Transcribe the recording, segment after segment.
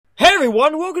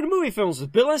everyone, welcome to Movie Films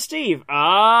with Bill and Steve. I'm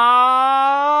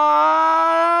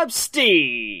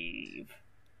Steve.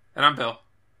 And I'm Bill.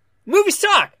 Movies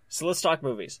talk! So let's talk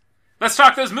movies. Let's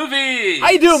talk those movies! How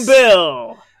you doing,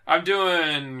 Bill? I'm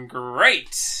doing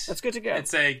great. That's good to go.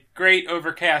 It's a great,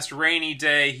 overcast, rainy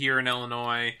day here in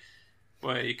Illinois.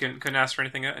 Boy, you couldn't ask for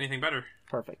anything better.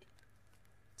 Perfect.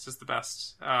 It's just the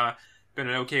best. Been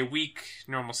an okay week,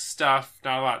 normal stuff,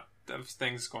 not a lot of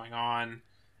things going on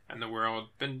in the world.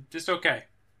 Been just okay.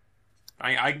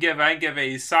 I give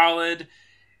a solid,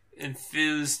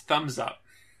 enthused thumbs up.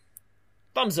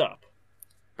 Thumbs up.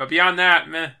 But beyond that,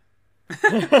 meh.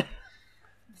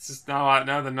 It's just not a lot.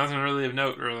 Nothing really of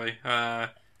note, really.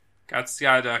 Got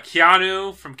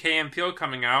Keanu from Key and Peele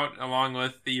coming out, along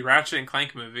with the Ratchet and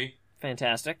Clank movie.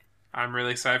 Fantastic. I'm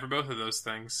really excited for both of those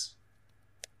things.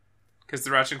 Because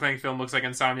the Ratchet and Clank film looks like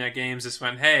Insomniac Games just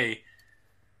went, hey,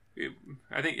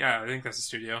 I think that's the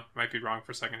studio. Might be wrong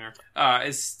for a second here.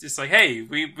 It's just like, hey,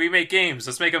 we make games.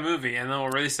 Let's make a movie, and then we'll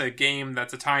release a game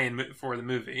that's a tie-in for the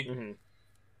movie. Mm-hmm.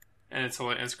 And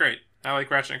it's great. I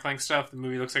like Ratchet and Clank stuff. The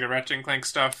movie looks like a Ratchet and Clank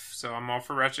stuff, so I'm all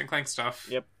for Ratchet and Clank stuff.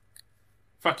 Yep.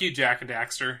 Fuck you, Jack and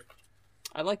Daxter.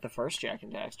 I like the first Jack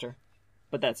and Daxter,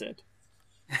 but that's it.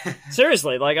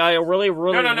 Seriously, like I really.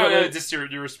 No. Just your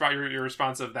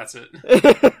response of that's it.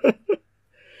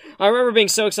 I remember being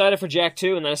so excited for Jack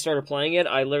 2, and then I started playing it.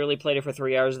 I literally played it for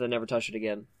 3 hours and then never touched it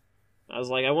again. I was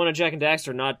like, I want a Jack and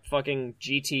Daxter, not fucking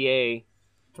GTA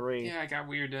 3. Yeah, it got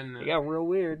weird, didn't it? It got real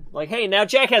weird. Like, hey, now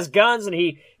Jack has guns, and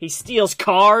he steals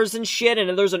cars and shit,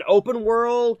 and there's an open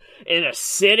world in a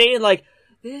city, and like,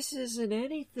 this isn't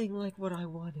anything like what I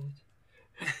wanted.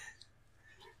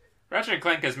 Ratchet and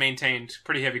Clank has maintained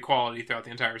pretty heavy quality throughout the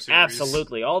entire series.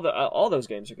 Absolutely. All those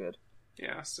games are good.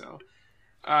 Yeah, so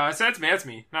that's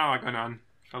me. Not a lot going on.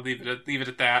 I'll leave it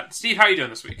at that. Steve, how you doing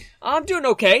this week? I'm doing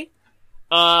okay.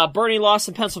 Bernie lost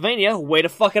in Pennsylvania. Way to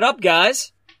fuck it up,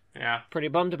 guys. Yeah. Pretty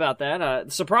bummed about that.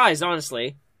 Surprised,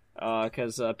 honestly,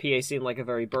 because PA seemed like a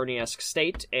very Bernie-esque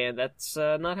state, and that's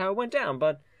not how it went down,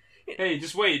 but... Hey,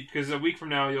 just wait, because a week from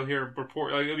now you'll hear a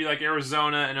report. Like, it'll be like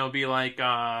Arizona, and it'll be like,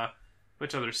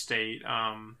 which other state?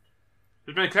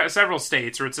 There's been several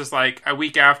states where it's just like a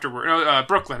week afterward. No,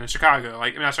 Brooklyn and Chicago.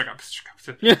 Like, not Chicago,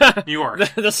 New York.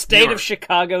 the state of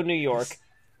Chicago, New York.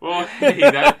 Well, hey,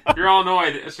 you're all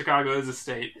annoyed that Chicago is a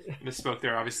state. Misspoke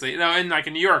there, obviously. No, and like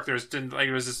in New York, there was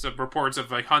just reports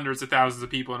of like hundreds of thousands of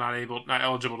people not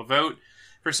eligible to vote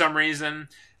for some reason.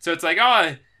 So it's like,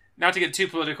 oh, not to get too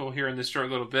political here in this short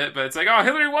little bit, but it's like, oh,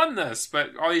 Hillary won this,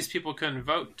 but all these people couldn't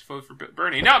vote for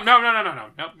Bernie. No.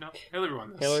 Hillary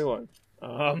won this. Hillary won.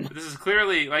 But this is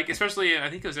clearly, like, especially, I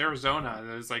think it was Arizona,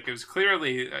 it was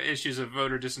clearly issues of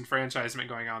voter disenfranchisement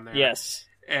going on there. Yes.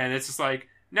 And it's just like,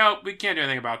 no, we can't do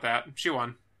anything about that. She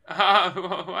won.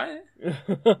 What?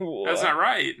 That's not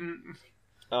right.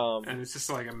 And it's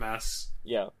just like a mess.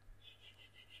 Yeah.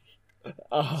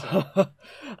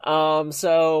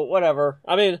 So, whatever.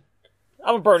 I mean,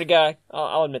 I'm a Bernie guy.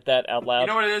 I'll admit that out loud. You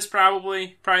know what it is,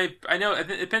 probably? I know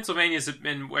Pennsylvania's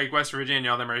and like West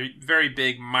Virginia, all them are very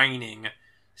big mining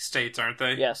states, aren't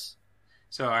they? Yes.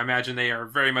 So I imagine they are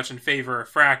very much in favor of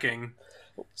fracking.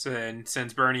 So then,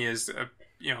 since Bernie is,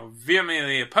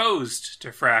 vehemently opposed to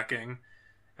fracking,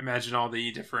 imagine all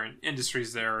the different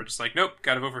industries there are just like, nope,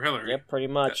 gotta vote for Hillary. Yep, pretty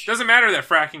much. It doesn't matter that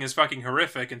fracking is fucking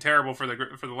horrific and terrible for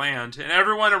the land and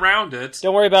everyone around it.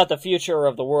 Don't worry about the future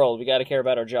of the world. We gotta care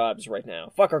about our jobs right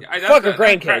now. Fuck our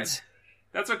grandkids.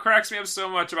 That's what cracks me up so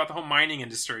much about the whole mining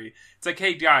industry. It's like,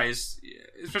 hey guys,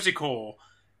 especially coal,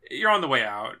 you're on the way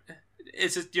out.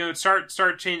 It's just,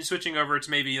 switching over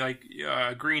to maybe like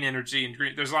green energy and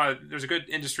green. There's a good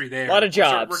industry there. A lot of jobs.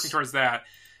 Start working towards that.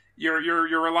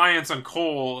 Your reliance on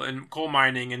coal and coal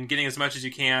mining and getting as much as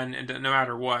you can, and no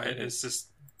matter what, is just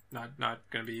not going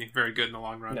to be very good in the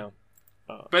long run. No.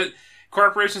 But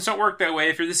corporations don't work that way.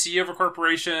 If you're the CEO of a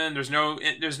corporation, there's no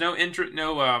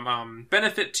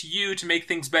benefit to you to make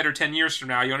things better 10 years from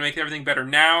now. You want to make everything better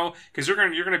now because you're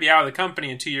going to be out of the company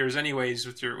in 2 years anyways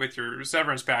with your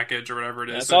severance package or whatever it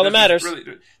is. That's all that matters.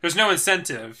 There's no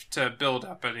incentive to build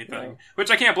up anything,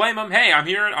 which I can't blame them. Hey, I'm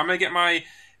here. I'm going to get my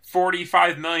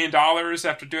 $45 million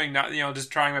after doing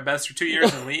just trying my best for 2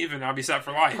 years and leave, and I'll be set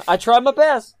for life. I tried my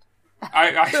best.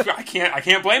 I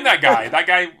can't blame that guy. That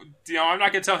guy, I'm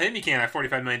not gonna tell him he can't have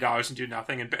 $45 million and do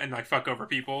nothing and like fuck over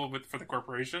people for the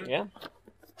corporation. Yeah.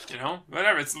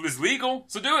 Whatever. It's legal,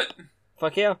 so do it.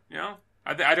 Fuck yeah.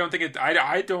 I don't think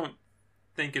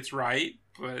it's right,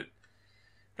 but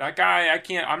that guy,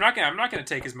 I'm not gonna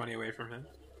take his money away from him.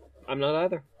 I'm not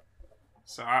either.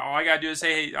 So all I gotta do is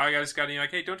say, hey, I just gotta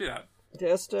hey, don't do that.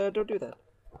 Just don't do that.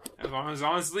 As long as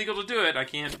it's legal to do it, I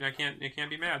can't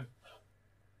be mad.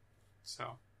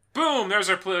 So, boom! There's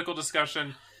our political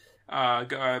discussion.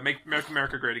 Make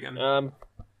America great again.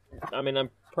 I mean, I'm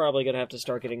probably gonna have to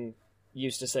start getting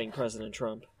used to saying President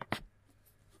Trump.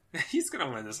 He's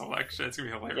gonna win this election. It's gonna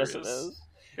be hilarious. Yes, it is.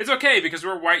 It's okay because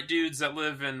we're white dudes that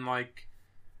live in like,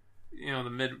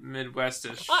 the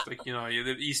Midwestish, the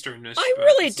Easternish. I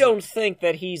really don't think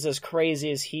that he's as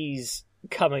crazy as he's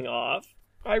coming off.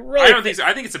 I don't think so.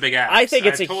 I think it's a big act. I think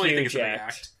it's totally think huge it's a big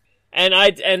act.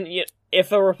 And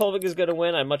if a Republican is going to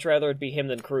win, I'd much rather it be him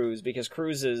than Cruz, because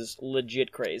Cruz is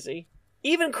legit crazy.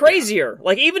 Even crazier. Yeah.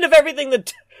 Like, even if everything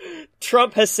that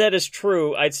Trump has said is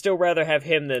true, I'd still rather have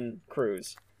him than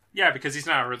Cruz. Yeah, because he's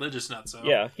not a religious nutso.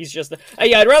 Yeah, he's just...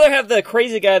 I'd rather have the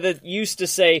crazy guy that used to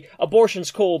say,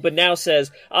 abortion's cool, but now says,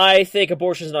 I think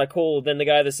abortion's not cool, than the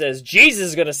guy that says, Jesus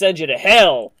is going to send you to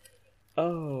hell.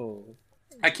 Oh...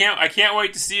 I can't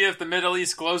wait to see if the Middle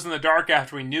East glows in the dark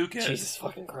after we nuke it. Jesus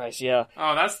fucking Christ, yeah.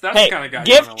 Oh, that's the kind of guy.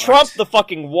 Give Trump the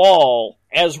fucking wall,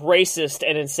 as racist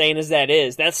and insane as that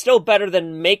is. That's still better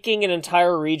than making an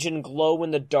entire region glow in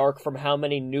the dark from how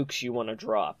many nukes you want to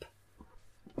drop.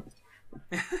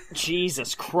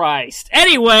 Jesus Christ.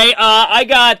 Anyway,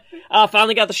 I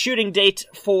finally got the shooting date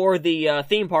for the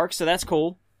theme park, so that's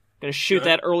cool. Gonna shoot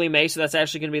that early May, so that's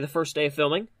actually gonna be the first day of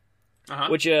filming.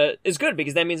 Which is good,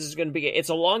 because that means it's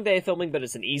a long day of filming, but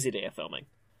it's an easy day of filming.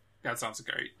 That sounds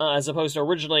great. As opposed to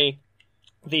originally,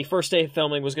 the first day of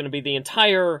filming was going to be the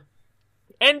entire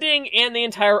ending and the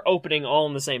entire opening all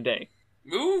in the same day.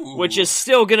 Ooh. Which is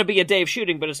still going to be a day of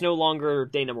shooting, but it's no longer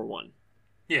day number 1.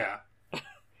 Yeah.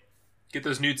 Get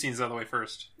those nude scenes out of the way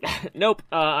first. Nope.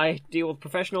 I deal with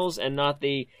professionals and not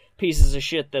the pieces of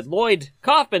shit that Lloyd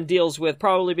Kaufman deals with,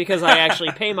 probably because I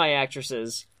actually pay my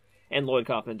actresses, and Lloyd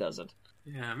Kaufman doesn't.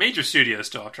 Yeah, major studios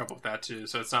still have trouble with that too,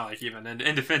 so it's not like even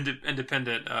independents.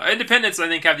 I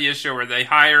think have the issue where they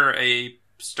hire a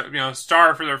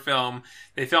star for their film,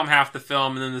 they film half the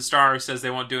film, and then the star says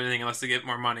they won't do anything unless they get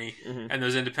more money, and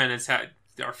those independents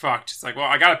are fucked. It's like, well,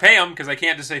 I gotta pay them because I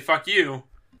can't just say fuck you.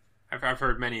 I've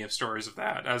heard many of stories of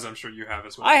that, as I'm sure you have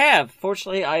as well. I have.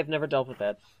 Fortunately, I've never dealt with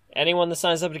that. Anyone that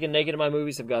signs up to get naked in my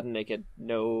movies have gotten naked,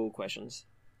 no questions.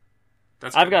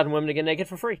 I've gotten women to get naked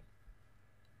for free.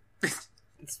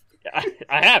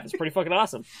 I have. It's pretty fucking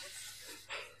awesome.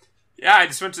 Yeah, I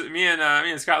just went to me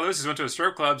and Scott Lewis just went to a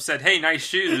strip club. Said, "Hey, nice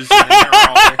shoes." And they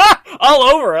were all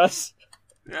over us.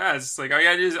 Yeah, it's like all you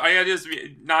gotta do is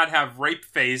not have rape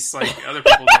face like other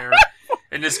people there,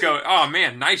 and just go, "Oh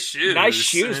man, nice shoes." Nice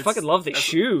shoes. Fucking love these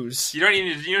shoes. You don't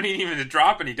even need to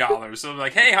drop any dollars. So they're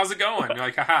like, "Hey, how's it going?" You're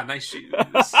like, "Haha, nice shoes."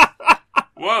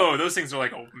 Whoa, those things are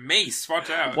like a mace.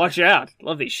 Watch out. Watch out.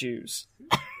 Love these shoes.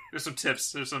 There's some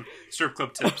tips. There's some strip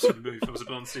club tips for the movie films of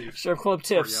Bill and Steve. Strip club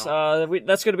tips.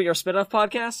 That's going to be our spin-off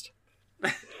podcast.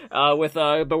 But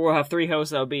we'll have 3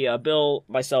 hosts. That'll be Bill,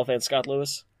 myself, and Scott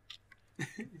Lewis.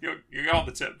 You got all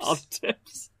the tips. All the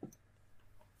tips.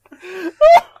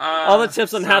 All the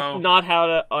tips on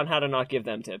how to not give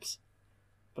them tips.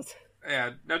 But...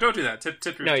 Yeah, no, don't do that. Tip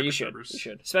your No, you should. You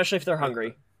should, especially if they're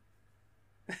hungry.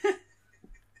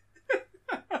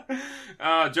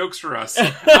 Jokes for us.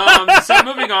 So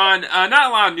moving on, not a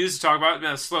lot of news to talk about. It's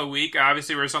been a slow week.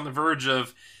 Obviously, we're just on the verge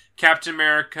of Captain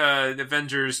America: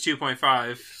 Avengers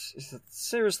 2.5.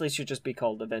 Seriously, it should just be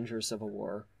called Avengers: Civil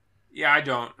War. Yeah, I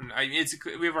don't.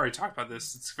 We've already talked about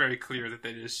this. It's very clear that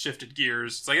they just shifted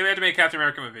gears. It's like they had to make a Captain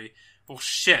America movie. Well,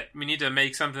 shit, we need to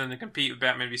make something to compete with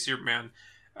Batman v Superman.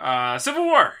 Civil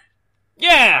War.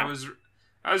 Yeah, I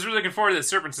was really looking forward to the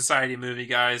Serpent Society movie,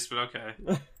 guys. But okay.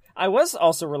 I was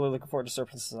also really looking forward to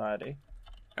Serpent Society.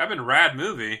 That'd been a rad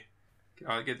movie.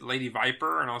 Get Lady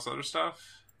Viper and all this other stuff.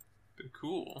 Been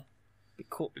cool. But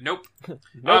nope.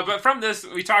 But from this,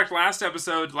 we talked last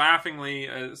episode, laughingly,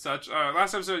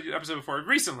 last episode before,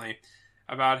 recently,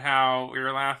 about how we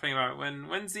were laughing about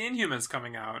when's the Inhumans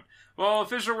coming out. Well,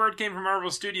 official word came from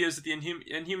Marvel Studios that the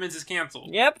Inhumans is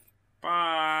canceled. Yep.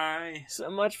 Bye. So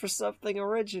much for something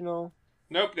original.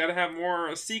 Nope, gotta have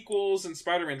more sequels and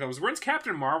Spider-Man films. When's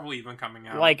Captain Marvel even coming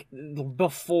out? Like,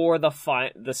 before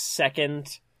the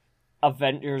second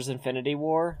Avengers Infinity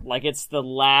War? Like, it's the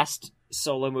last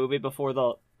solo movie before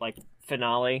the,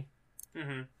 finale?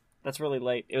 Mm-hmm. That's really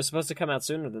late. It was supposed to come out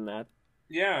sooner than that.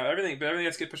 Yeah, everything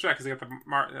has to get pushed back, because they got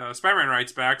the Spider-Man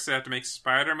rights back, so they have to make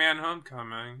Spider-Man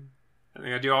Homecoming. And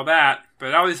they gotta do all that.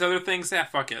 But all these other things,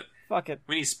 fuck it. Fuck it.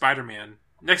 We need Spider-Man.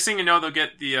 Next thing you know, they'll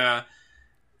get the,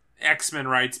 X-Men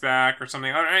rights back or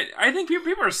something. I think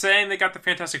people are saying they got the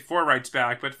Fantastic Four rights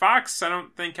back, but Fox, I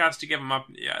don't think has to give them up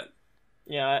yet.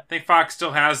 Yeah. I think Fox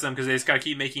still has them because they just got to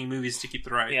keep making movies to keep the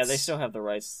rights. Yeah, they still have the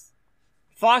rights.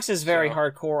 Fox is very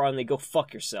hardcore on the go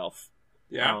fuck yourself.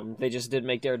 Yeah. They just did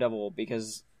make Daredevil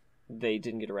because they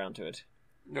didn't get around to it.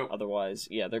 Nope. Otherwise,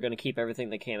 yeah, they're going to keep everything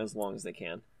they can as long as they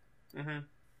can. Mm-hmm.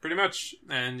 Pretty much.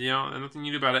 And, nothing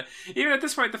you do about it. Even at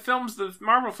this point, the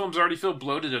Marvel films already feel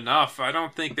bloated enough. I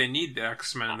don't think they need the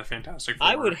X-Men and the Fantastic Four.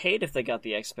 I would hate if they got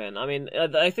the X-Men. I mean,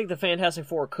 I think the Fantastic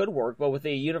Four could work, but with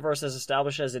the universe as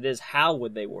established as it is, how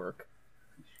would they work?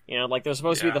 They're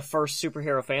supposed to be the first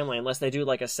superhero family, unless they do,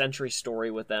 a century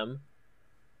story with them.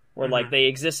 Where, they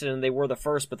existed and they were the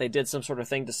first, but they did some sort of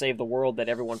thing to save the world that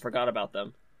everyone forgot about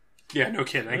them. Yeah, no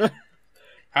kidding.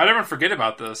 How'd everyone forget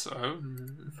about this?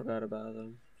 Forgot about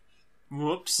them.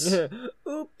 Whoops.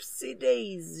 Oopsie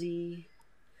daisy.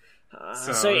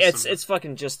 So it's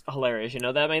fucking just hilarious,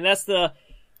 that's the...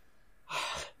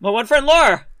 My one friend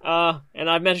Laura, and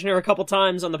I've mentioned her a couple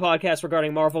times on the podcast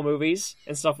regarding Marvel movies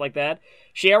and stuff like that.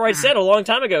 She outright said a long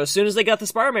time ago, as soon as they got the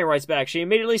Spider-Man rights back, she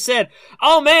immediately said,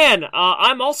 "Oh man,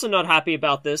 I'm also not happy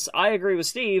about this. I agree with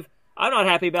Steve. I'm not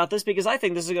happy about this because I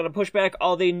think this is going to push back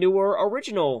all the newer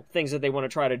original things that they want to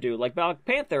try to do, like Black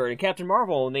Panther and Captain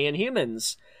Marvel and the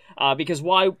Inhumans. Because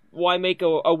why make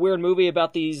a weird movie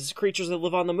about these creatures that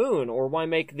live on the moon? Or why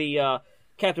make the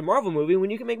Captain Marvel movie when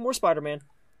you can make more Spider-Man?"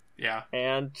 Yeah.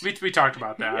 And we talked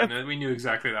about that, and we knew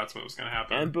exactly that's what was going to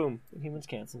happen. And boom, Inhumans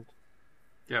canceled.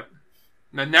 Yep.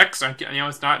 The next, it's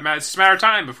just a matter of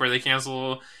time before they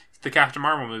cancel the Captain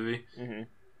Marvel movie.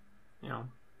 Mm-hmm.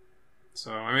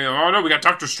 So, oh no, we got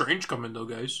Doctor Strange coming though,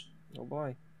 guys. Oh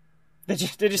boy. Did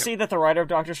you see that the writer of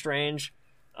Doctor Strange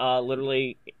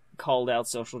literally called out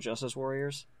social justice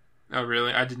warriors? Oh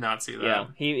really? I did not see that. Yeah,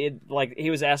 he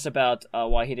was asked about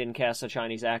why he didn't cast a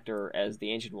Chinese actor as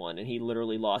the Ancient One, and he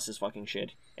literally lost his fucking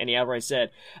shit. And he outright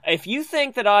said, "If you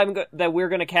think that that we're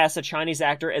gonna cast a Chinese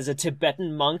actor as a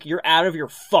Tibetan monk, you're out of your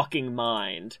fucking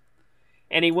mind."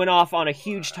 And he went off on a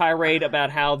huge tirade about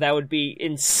how that would be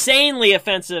insanely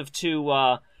offensive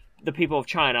to the people of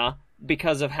China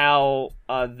because of how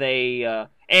they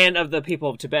and of the people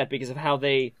of Tibet because of how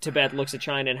Tibet looks at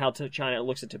China and how China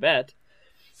looks at Tibet.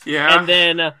 Yeah. And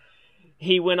then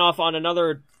he went off on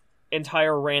another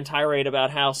entire rant tirade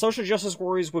about how social justice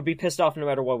warriors would be pissed off no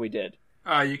matter what we did.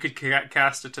 You could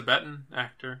cast a Tibetan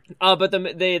actor. But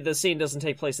the scene doesn't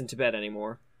take place in Tibet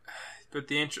anymore.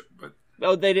 But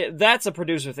oh, they did. That's a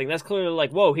producer thing. That's clearly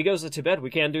like, whoa, he goes to Tibet. We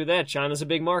can't do that. China's a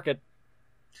big market.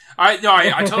 I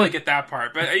totally get that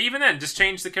part. But even then, just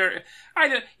change the character.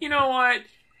 You know what?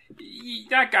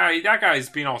 That guy's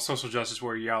being all social justice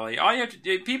warrior yelly. All you have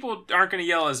to people aren't going to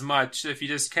yell as much if you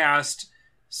just cast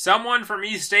someone from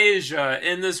East Asia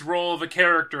in this role of a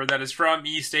character that is from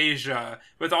East Asia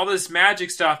with all this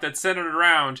magic stuff that's centered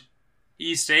around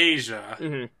East Asia.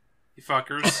 Mm-hmm. You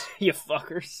fuckers. You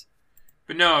fuckers.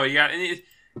 But no, you got every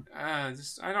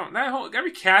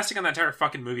casting on that entire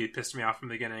fucking movie pissed me off from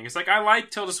the beginning. It's like I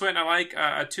like Tilda Swinton, I like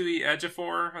Tui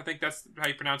Ejiofor, I think that's how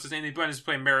you pronounce his name. They went to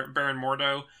play Baron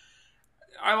Mordo.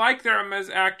 I like them as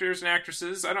actors and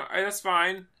actresses. That's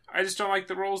fine. I just don't like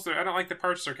the roles. I don't like the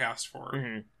parts they're cast for.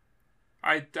 Mm-hmm.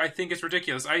 I think it's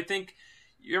ridiculous. I think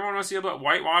everyone wants to hear about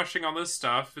whitewashing all this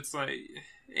stuff. It's like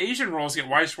Asian roles get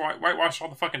whitewashed all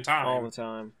the fucking time. All the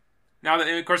time. Now that,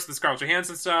 of course, the Scarlett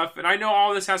Johansson stuff, and I know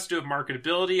all this has to do with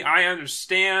marketability. I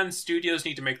understand studios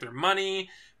need to make their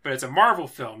money, but it's a Marvel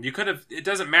film. It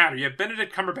doesn't matter. You have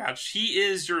Benedict Cumberbatch. He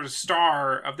is your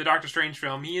star of the Doctor Strange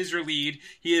film. He is your lead.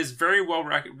 He is very well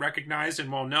recognized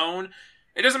and well known.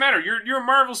 It doesn't matter. You're a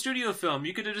Marvel studio film.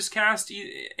 You could have just cast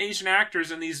Asian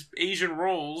actors in these Asian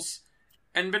roles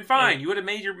and been fine. Yeah. You would have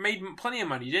made plenty of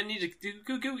money. You didn't need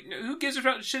to. Who gives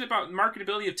a shit about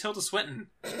marketability of Tilda Swinton?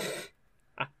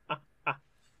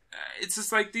 It's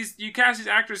just like you cast these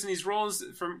actors in these roles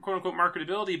for quote unquote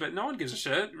marketability, but no one gives a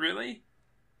shit, really.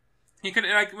 You could,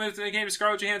 like when it came to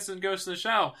Scarlett Johansson and Ghost in the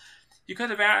Shell, you could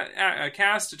have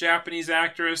cast a Japanese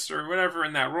actress or whatever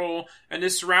in that role and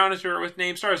just surrounded her with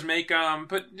name stars.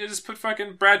 Just put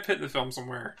fucking Brad Pitt in the film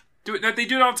somewhere. They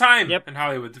do it all the time in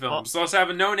Hollywood films. They'll also have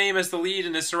a no name as the lead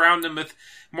and just surround them with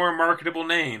more marketable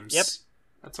names. Yep.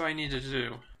 That's all you need to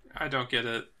do. I don't get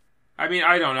it. I mean,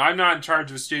 I don't know. I'm not in charge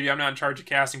of a studio. I'm not in charge of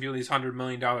casting people in these $100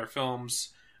 million films.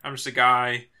 I'm just a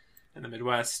guy in the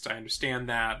Midwest. I understand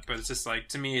that. But it's just like,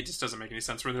 to me, it just doesn't make any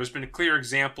sense. Where there's been clear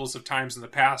examples of times in the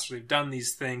past where they've done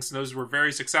these things, and those were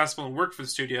very successful and worked for the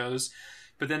studios.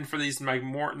 But then for these, like,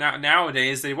 more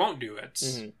nowadays, they won't do it.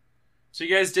 Mm-hmm. So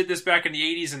you guys did this back in the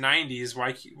 80s and 90s.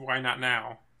 Why not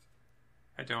now?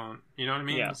 I don't. You know what I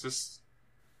mean? Yeah. It's just...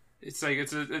 I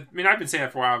mean, I've been saying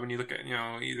that for a while when you look at,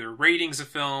 either ratings of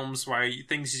films, why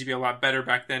things used to be a lot better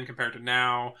back then compared to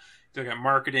now. Look at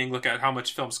marketing, look at how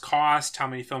much films cost, how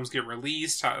many films get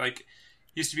released,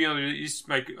 Used to be able to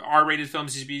like R-rated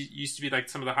films used to be like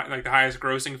some of the the highest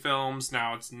grossing films.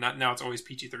 Now it's not. Now it's always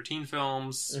PG-13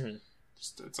 films. Mm-hmm.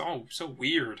 It's all so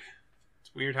weird.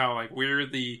 It's weird how like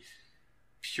weirdly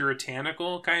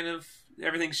puritanical kind of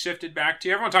everything's shifted back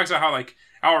to. Everyone talks about how like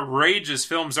outrageous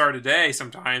films are today.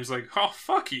 Sometimes like, oh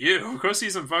fuck you, go see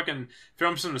some fucking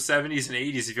films from the 70s and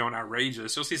 80s if you want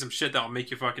outrageous. You'll see some shit that'll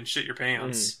make you fucking shit your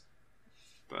pants.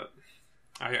 But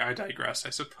I digress, I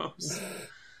suppose.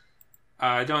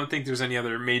 I don't think there's any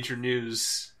other major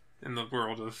news in the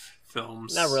world of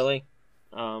films. Not really.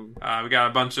 We got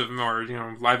a bunch of more,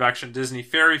 live action Disney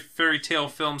fairy tale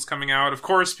films coming out, of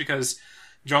course, because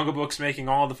Jungle Book's making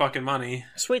all the fucking money.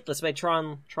 Sweet, let's make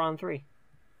Tron 3.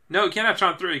 No, we can't have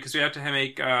Tron 3 because we have to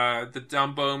make the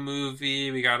Dumbo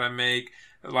movie. We gotta make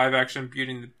a live action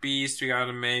Beauty and the Beast. We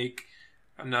gotta make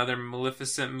another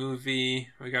Maleficent movie.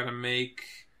 We gotta make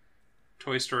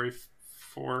Toy Story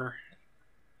 4.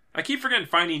 I keep forgetting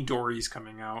Finding Dory's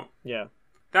coming out. Yeah.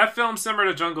 That film, similar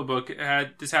to Jungle Book,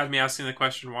 just had me asking the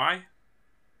question, why?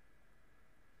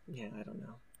 Yeah, I don't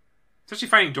know. Especially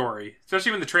Finding Dory.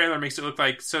 Especially when the trailer makes it look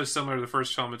like so similar to the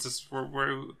first film. It's just,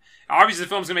 obviously the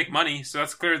film's going to make money, so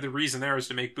that's clearly the reason there is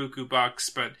to make buku bucks,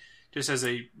 but just as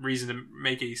a reason to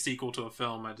make a sequel to a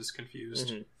film, I'm just confused.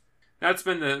 Mm-hmm. That's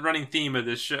been the running theme of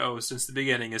this show since the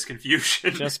beginning, is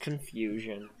confusion. Just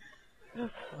confusion.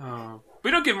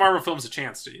 We don't give Marvel films a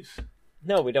chance, Steve.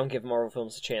 No, we don't give Marvel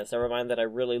films a chance. Never mind that I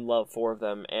really love 4 of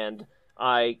them, and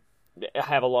I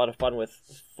have a lot of fun with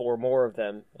 4 more of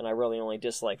them, and I really only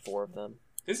dislike 4 of them.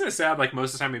 Isn't it sad, like,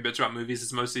 most of the time we bitch about movies,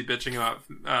 it's mostly bitching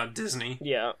about Disney?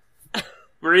 Yeah.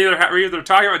 We're either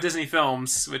talking about Disney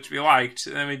films, which we liked,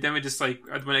 and then we just, like,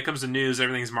 when it comes to news,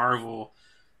 everything's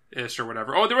Marvel-ish or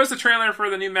whatever. Oh, there was a trailer for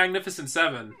the new Magnificent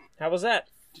Seven. How was that?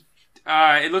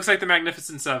 It looks like the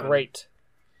Magnificent Seven. Great.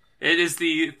 It is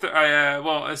the,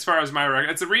 well, as far as my record,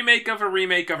 it's a remake of a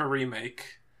remake of a remake.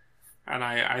 And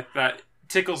that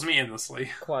tickles me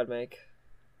endlessly. Quad make.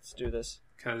 Let's do this.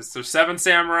 Because there's 7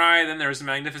 Samurai, then there's the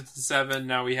Magnificent Seven,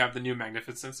 now we have the new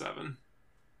Magnificent Seven.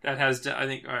 That has, I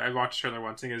think, I watched the trailer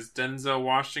once, I think it's Denzel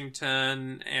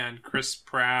Washington and Chris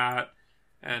Pratt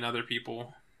and other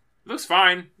people. It looks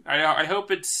fine. I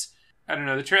hope it's, I don't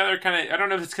know, the trailer kind of, I don't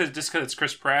know if it's just because it's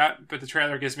Chris Pratt, but the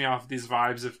trailer gives me off these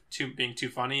vibes of being too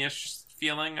funny-ish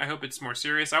feeling. I hope it's more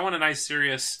serious. I want a nice,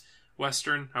 serious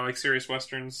Western. I like serious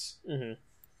Westerns. Mm-hmm.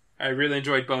 I really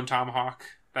enjoyed Bone Tomahawk.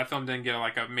 That film didn't get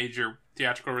like a major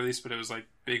theatrical release, but it was like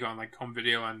big on like home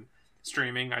video and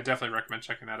streaming. I definitely recommend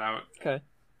checking that out. Okay.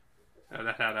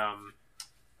 That had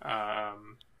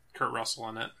Kurt Russell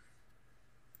in it.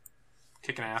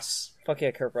 Kicking ass. Fuck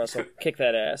yeah, Kurt Russell. Kick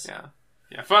that ass. Yeah.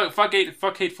 Yeah, fuck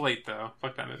Hateful Eight, though.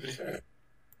 Fuck that movie.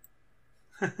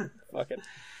 Fuck it.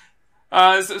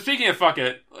 So speaking of fuck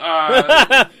it...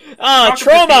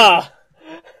 trauma!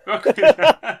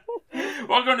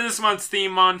 Welcome to this month's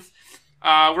theme month.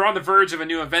 We're on the verge of a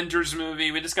new Avengers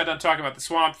movie. We just got done talking about the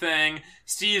Swamp Thing.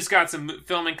 Steve's got some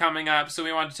filming coming up, so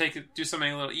we wanted to do something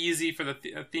a little easy for the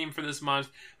theme for this month.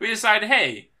 We decided,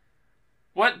 hey,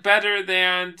 what better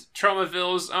than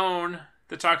Tromaville's own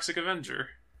The Toxic Avenger?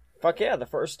 Fuck yeah, the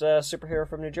first superhero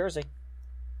from New Jersey.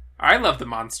 I love the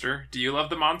monster. Do you love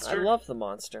the monster? I love the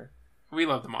monster. We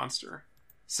love the monster.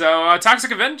 So, Toxic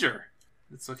Avenger.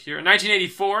 Let's look here.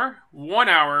 1984, 1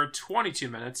 hour, 22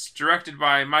 minutes, directed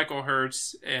by Michael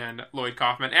Hertz and Lloyd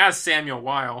Kaufman as Samuel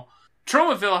Weil.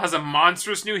 Tromaville has a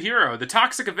monstrous new hero. The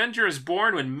Toxic Avenger is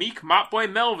born when meek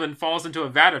mopboy Melvin falls into a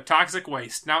vat of toxic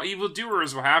waste. Now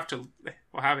evildoers will have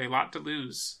a lot to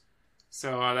lose.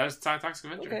 So that's Toxic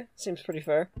Avenger. Okay, seems pretty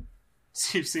fair.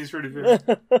 Seems pretty fair.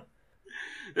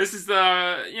 This is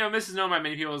this is known by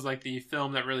many people as like the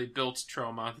film that really built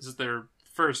Troma. This is their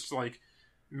first like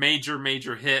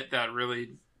major hit that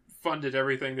really funded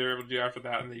everything they were able to do after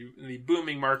that in the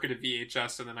booming market of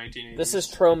VHS in the 1980s. This is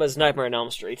Troma's Nightmare on Elm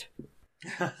Street.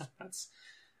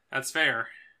 That's fair.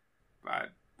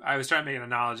 But I was trying to make an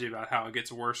analogy about how it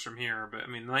gets worse from here, but I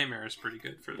mean, Nightmare is pretty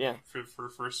good for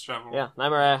first travel. Yeah,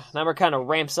 Nightmare kind of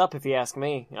ramps up, if you ask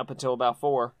me, up until about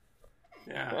 4.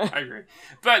 Yeah, I agree.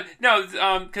 But no,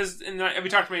 because we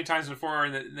talked many times before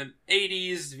in the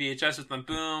 80s, VHS was the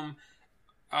boom.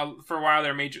 For a while,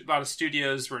 a lot of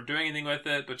studios weren't doing anything with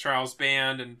it, but Charles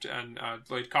Band and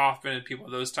Lloyd Kaufman and people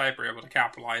of those type were able to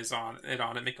capitalize on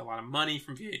it, make a lot of money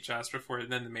from VHS before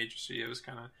then the major studios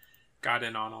kind of got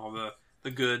in on all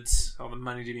the goods, all the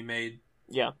money to be made.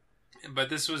 Yeah. But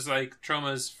this was like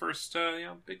Troma's first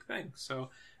big thing. So,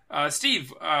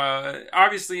 Steve,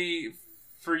 obviously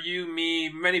for you, me,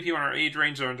 many people in our age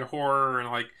range are into horror and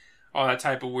like all that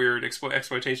type of weird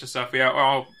exploitation stuff. We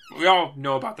all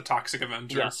know about the Toxic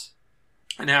Avenger. Yes.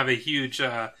 and have a huge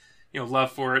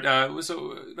love for it.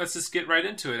 So let's just get right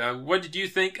into it. What did you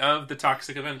think of The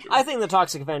Toxic Avenger? I think The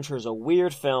Toxic Avenger is a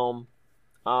weird film.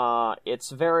 It's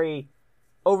very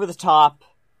over the top,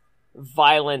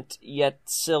 violent, yet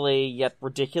silly, yet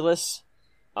ridiculous.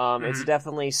 It's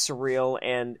definitely surreal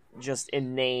and just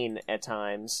inane at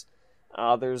times.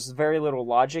 There's very little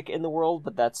logic in the world,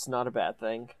 but that's not a bad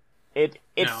thing.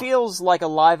 It feels like a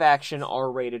live-action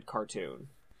R-rated cartoon.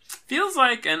 Feels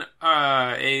like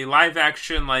a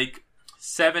live-action, like,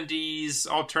 70s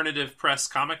alternative press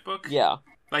comic book. Yeah.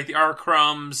 Like the R.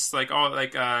 Crumbs, like all,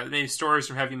 like, maybe stories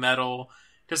from heavy metal.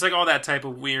 Just like all that type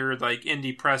of weird, like,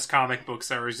 indie press comic books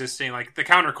that were existing, like the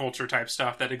counterculture type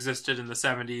stuff that existed in the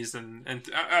 70s and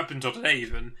up until today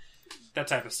even. That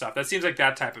type of stuff. That seems like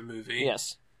that type of movie.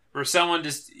 Yes. Where someone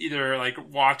just either, like,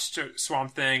 watched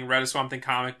Swamp Thing, read a Swamp Thing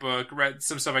comic book, read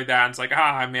some stuff like that, and it's like,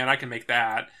 man, I can make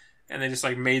that. And they just,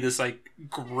 like, made this, like,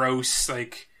 gross,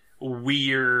 like,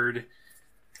 weird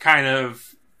kind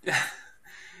of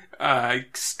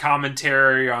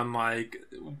commentary on, like,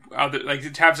 other,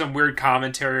 like, to have some weird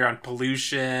commentary on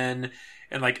pollution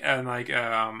and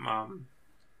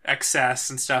excess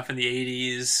and stuff in the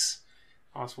 80s.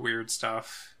 All this weird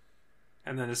stuff.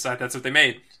 And then decide that's what they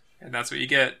made. And that's what you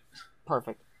get.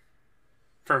 Perfect.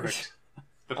 The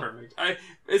perfect.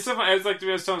 It's so funny.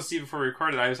 I was telling Steve before we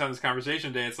recorded, I was having this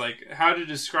conversation today. It's like, how to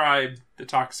describe the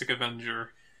Toxic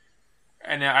Avenger.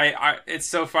 And it's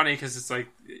so funny because it's like,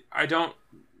 I don't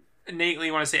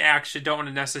innately want to say action, don't want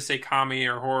to necessarily say comedy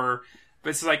or horror, but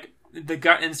it's like, the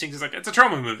gut instinct is like, it's a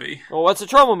trauma movie. Well, what's a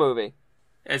trauma movie?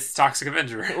 It's Toxic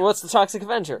Avenger. What's the Toxic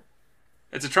Avenger?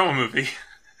 It's a trauma movie.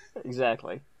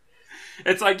 Exactly.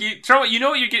 It's like, you know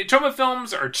what you get. Trauma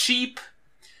films are cheap.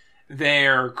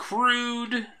 They're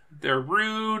crude. They're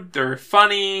rude. They're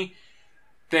funny.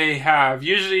 They have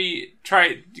usually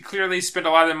clearly spend a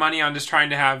lot of their money on just trying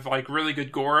to have, like, really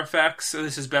good gore effects. So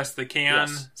this is best they can.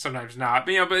 Yes. Sometimes not.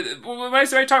 But, but when I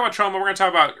talk about trauma, we're going to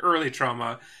talk about early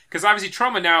trauma. Because obviously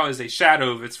trauma now is a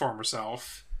shadow of its former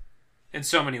self. In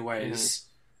so many ways.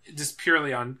 Just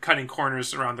purely on cutting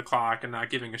corners around the clock and not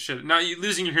giving a shit. Not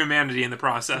losing your humanity in the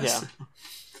process. Yeah.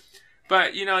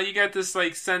 But, you get this,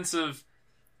 like, sense of,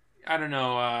 edge.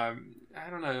 I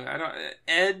don't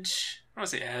want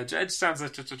to say edge. Edge sounds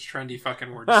like such a trendy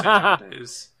fucking word to say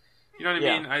nowadays. You know what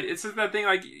I mean? It's that thing,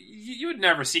 like, you would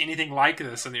never see anything like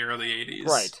this in the early 80s.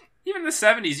 Right. Even the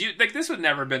 70s. This would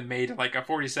never have been made like a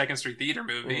 42nd Street Theater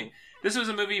movie. This was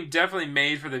a movie definitely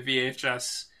made for the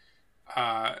VHS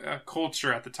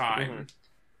culture at the time.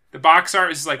 The box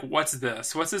art is like, what's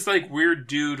this? What's this, like, weird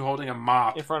dude holding a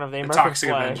mop in front of the American Toxic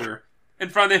flag. Avenger in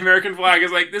front of the American flag?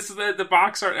 Is like, this is the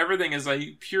box art. Everything is,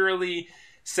 like, purely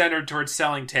centered towards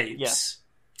selling tapes. Yes.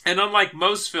 And unlike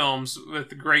most films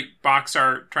with great box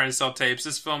art trying to sell tapes,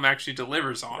 this film actually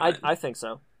delivers on it. I think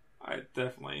so. I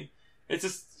definitely. It's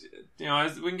just, we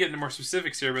can get into more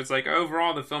specifics here, but it's like,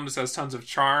 overall the film just has tons of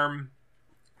charm.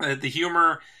 The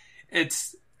humor,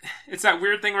 it's that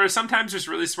weird thing where sometimes there's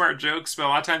really smart jokes, but a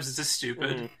lot of times it's just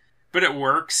stupid. But it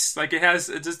works. Like, it's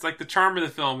just like the charm of the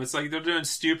film. It's like they're doing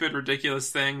stupid,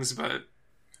 ridiculous things, but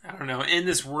I don't know, in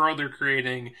this world they're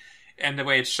creating and the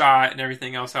way it's shot and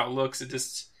everything else, how it looks, it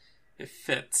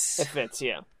fits. It fits,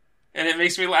 yeah. And it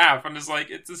makes me laugh. I'm just like,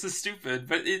 this is stupid,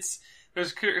 but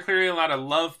there's clearly a lot of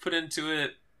love put into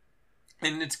it,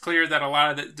 and it's clear that a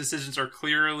lot of the decisions are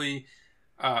clearly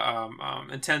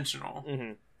intentional.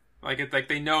 Like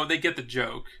they know, they get the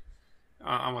joke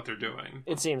on what they're doing.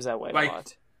 It seems that way a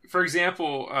lot. For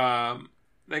example,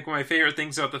 like, one of my favorite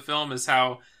things about the film is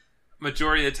how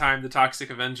majority of the time the Toxic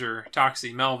Avenger,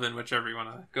 Toxie, Melvin, whichever you want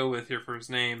to go with here for his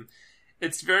name,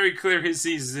 it's very clear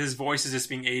his voice is just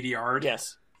being ADR'd.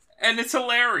 Yes. And it's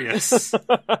hilarious.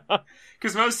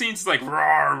 Because most scenes is like, rawr,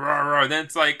 rawr, rawr. Then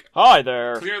it's like, hi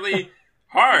there. Clearly,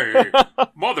 hi,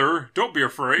 mother, don't be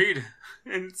afraid.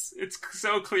 And it's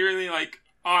so clearly like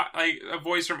a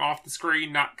voice from off the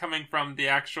screen, not coming from the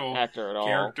actual actor at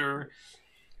character.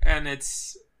 And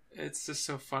it's just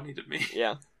so funny to me.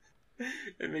 Yeah.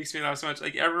 It makes me laugh so much.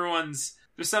 Like, there's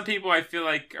some people I feel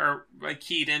like are, like,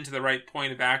 keyed into the right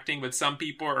point of acting, but some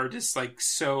people are just, like,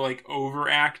 so, like,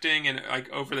 overacting and, like,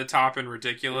 over the top and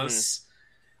ridiculous.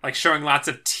 Like, showing lots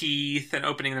of teeth and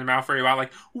opening their mouth very wide,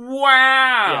 like,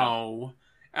 wow! Yeah.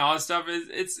 And all that stuff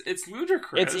it's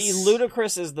ludicrous.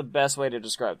 Ludicrous is the best way to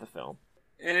describe the film.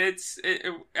 And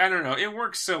I don't know, it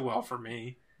works so well for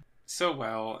me. So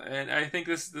well. And I think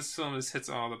this film just hits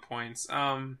all the points.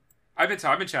 I've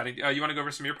been chatting. You want to go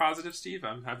over some of your positives, Steve?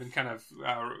 I've been kind of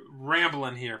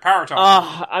rambling here. Power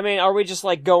talk. I mean, are we just,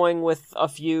 like, going with a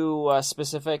few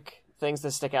specific things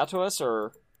that stick out to us,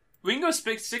 or? we can go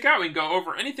stick out. We can go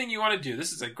over anything you want to do.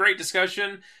 This is a great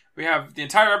discussion. We have the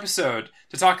entire episode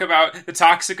to talk about the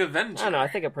Toxic Avenger. I don't know. I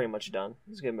think I'm pretty much done.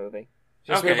 It's a good movie.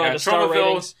 Just move on to star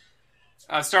ratings.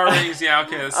 Star ratings, yeah,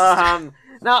 okay.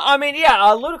 Now, I mean,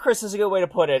 yeah, ludicrous is a good way to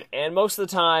put it. And most of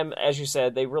the time, as you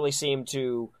said, they really seem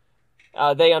to...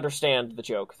 they understand the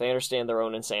joke. They understand their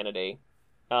own insanity.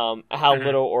 How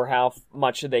little or how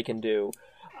much they can do.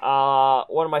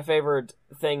 One of my favorite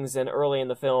things early in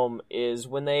the film is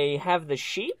when they have the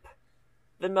sheep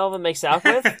that Melvin makes out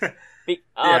with.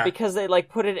 Because they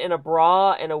put it in a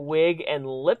bra and a wig and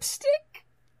lipstick?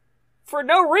 For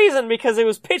no reason, because it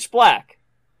was pitch black.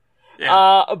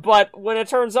 Yeah. But when it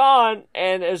turns on,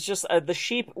 and it's just the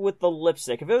sheep with the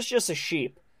lipstick. If it was just a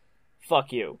sheep,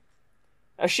 fuck you.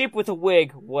 A sheep with a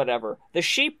wig, whatever. The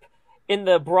sheep in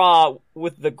the bra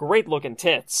with the great-looking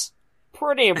tits.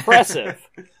 Pretty impressive.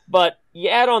 But you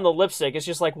add on the lipstick, it's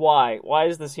just why? Why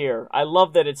is this here? I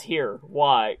love that it's here.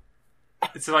 Why?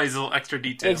 It's all these little extra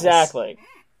details. Exactly.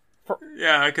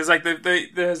 Yeah, because the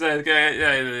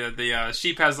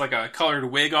sheep has a colored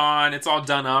wig on. It's all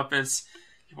done up. And it's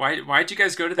why'd you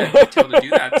guys go to that detail to do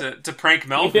that to prank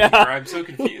Melvin? Yeah. I'm so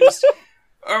confused.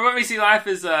 Or what makes me laugh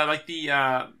is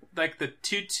the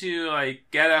tutu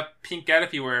pink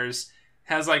getup he wears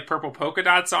has for purple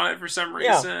dots on it for some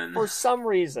reason. Yeah, for some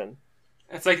reason.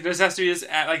 It's there has to be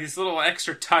this little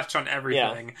extra touch on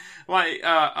everything.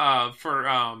 Yeah. For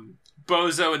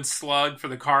Bozo and Slug for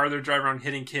the car they're driving around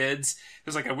hitting kids.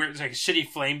 There's a weird shitty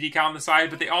flame decal on the side,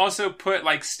 but they also put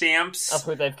stamps of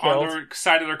who they've killed on the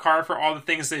side of their car for all the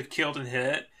things they've killed and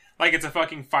hit. It's a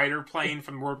fucking fighter plane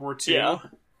from World War II. Yeah.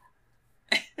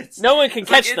 No one can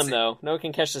catch them though. No one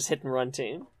can catch this hit and run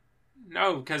team.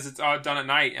 No, because it's all done at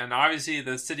night, and obviously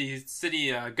the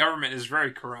city government is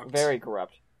very corrupt. Very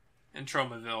corrupt. In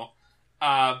Tromaville.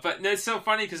 But it's so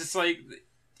funny because it's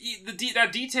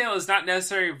that detail is not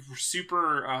necessarily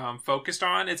super focused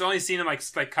on. It's only seen in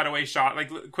cutaway shot,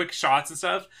 quick shots and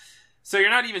stuff. So you're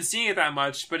not even seeing it that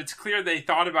much, but it's clear they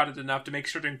thought about it enough to make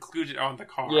sure to include it on the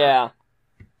car. Yeah.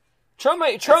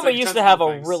 Troma used to have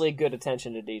a really good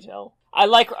attention to detail. I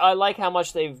like how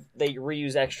much they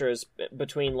reuse extras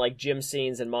between gym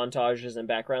scenes and montages and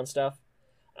background stuff.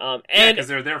 Because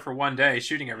they're there for one day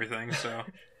shooting everything. So,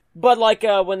 but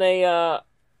when they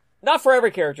not for every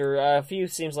character, a few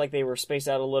seems like they were spaced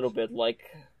out a little bit.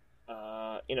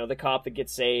 The cop that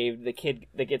gets saved, the kid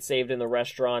that gets saved in the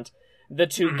restaurant, the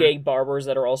two gay barbers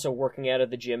that are also working out at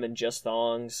the gym in just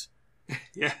thongs.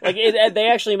 Yeah, they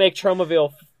actually make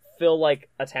Tromaville feel like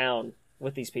a town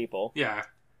with these people. Yeah.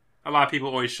 A lot of people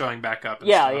always showing back up.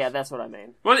 Yeah, that's what I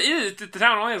mean. Well, it is. The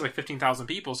town only has 15,000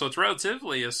 people, so it's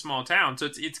relatively a small town. So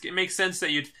it makes sense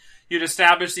that you'd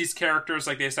establish these characters,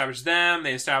 they establish them,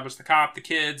 they establish the cop, the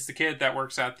kid that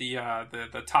works at the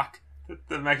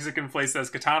Mexican place that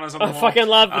has katanas on the wall. I fucking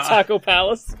love the Taco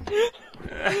Palace.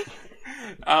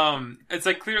 It's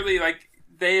clearly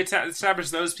they establish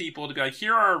those people to be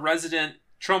here are resident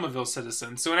Tromaville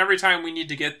citizens. So every time we need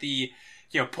to get the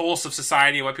pulse of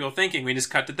society, what people are thinking, we just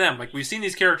cut to them. We've seen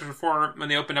these characters before when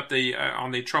they opened up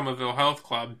on the Tromaville Health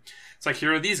Club. It's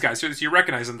here are these guys. You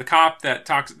recognize them. The cop that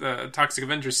the Toxic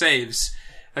Avenger saves.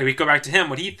 We go back to him,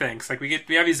 what he thinks. We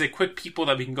have these quick people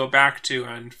that we can go back to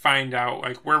and find out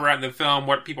where we're at in the film,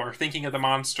 what people are thinking of the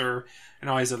monster, and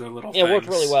all these other little things. It worked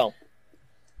really well.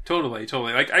 Totally.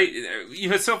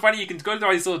 It's so funny. You can go to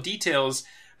all these little details.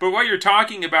 But what you're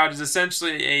talking about is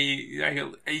essentially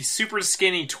a super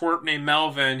skinny twerp named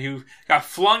Melvin who got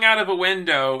flung out of a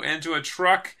window into a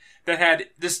truck that had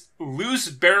just loose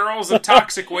barrels of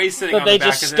toxic waste sitting on the back of it. They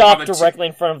just stopped directly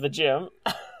in front of the gym.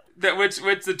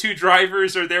 Which the two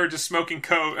drivers are there just smoking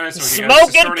coke.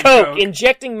 Smoking coke,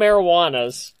 injecting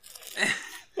marijuanas.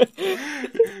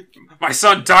 My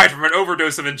son died from an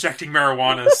overdose of injecting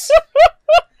marijuanas.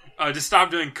 Just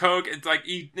stop doing coke. It's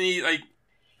he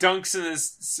dunks in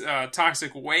this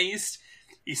toxic waste.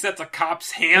 He sets a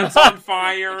cop's hands on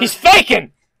fire. He's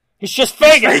faking! He's just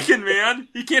faking! He's faking, man!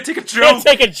 He can't take a joke! Can't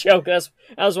take a joke. That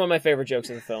was one of my favorite jokes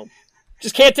in the film.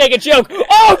 Just can't take a joke!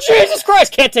 Oh, Jesus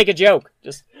Christ! Can't take a joke!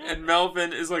 And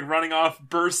Melvin is running off,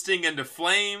 bursting into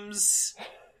flames.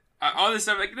 All this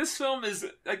stuff. This film is,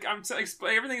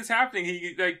 everything is happening.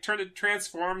 He,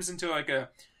 transforms into, a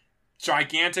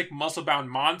gigantic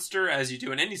muscle-bound monster, as you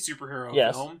do in any superhero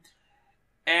film.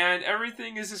 And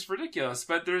everything is just ridiculous,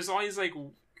 but there's all these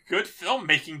good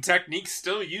filmmaking techniques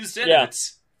still used in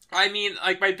it. I mean,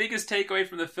 my biggest takeaway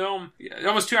from the film,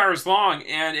 almost 2 hours long,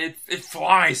 and it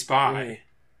flies by.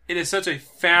 It is such a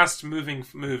fast-moving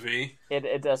movie.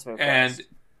 It does move and fast.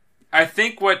 I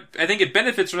think it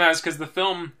benefits from that is because the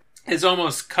film is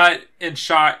almost cut and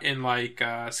shot in like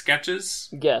sketches.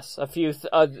 Yes, a few,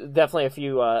 definitely a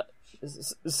few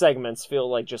segments feel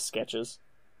like just sketches.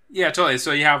 Yeah, totally.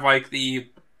 So you have like the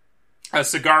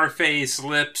cigar face,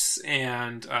 lips,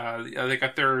 and like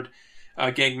a third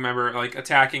gang member like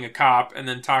attacking a cop, and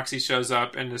then Toxie shows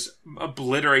up and just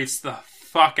obliterates the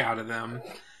fuck out of them.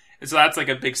 And so that's like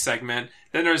a big segment.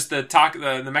 Then there's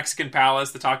the Mexican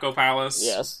palace, the Taco Palace.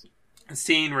 Yes. A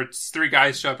scene where 3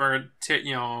 guys show up and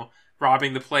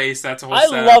robbing the place. That's a whole. I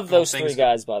love those 3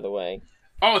 guys, by the way.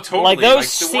 Oh, totally. Like those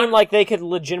seem like they could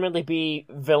legitimately be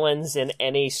villains in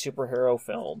any superhero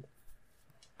film.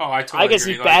 Oh, I totally agree.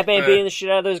 see Batman beating the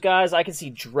shit out of those guys. I can see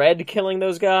Dredd killing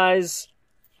those guys.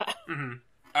 Mm-hmm.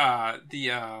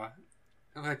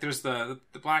 There's the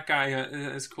black guy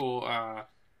is cool.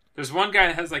 There's one guy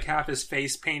that has like half his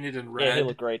face painted in red. Yeah, he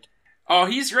looked great. Oh,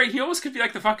 he's great. He almost could be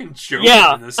like the fucking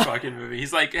Joker in this fucking movie.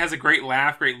 He's like has a great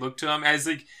laugh, great look to him. As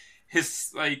like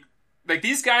his like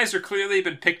these guys are clearly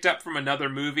been picked up from another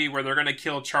movie where they're gonna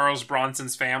kill Charles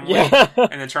Bronson's family,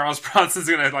 and then Charles Bronson's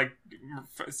gonna like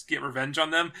get revenge on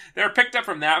them. They're picked up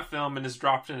from that film and is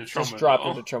dropped into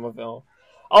Tromaville.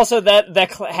 Also, that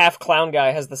half clown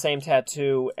guy has the same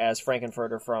tattoo as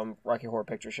Frankenfurter from Rocky Horror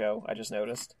Picture Show. I just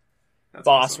noticed. That's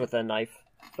Boss awesome. With a knife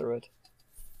through it,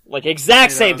 like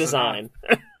exact same design.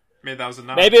 Maybe that was a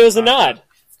nod. Maybe it was a nod.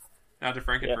 Not to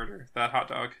Frankenfurter, that hot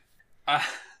dog.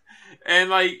 And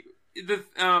like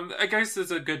I guess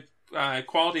there's a good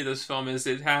quality of this film is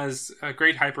it has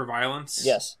great hyperviolence.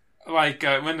 Yes. Like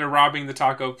when they're robbing the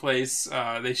taco place,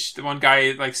 the one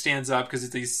guy like stands up because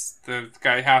the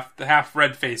half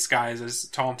red faced guy is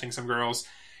taunting some girls.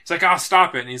 He's like, "Oh,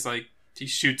 stop it!" And he's like, he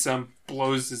shoots him,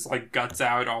 blows his like guts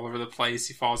out all over the place.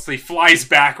 He falls, so he flies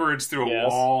backwards through a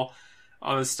wall,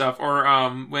 all this stuff. Or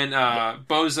when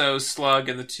Bozo, Slug,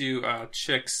 and the 2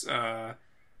 chicks,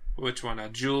 which one?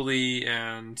 Julie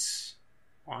and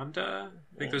Wanda?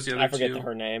 I think those are the other 2. I forget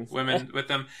her name. Women with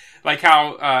them. Like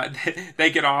how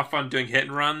they get off on doing hit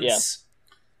and runs. Yeah.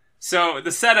 So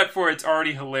the setup for it's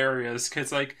already hilarious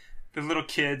because like the little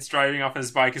kid's driving off on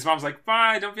his bike. His mom's like,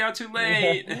 "Bye, don't be out too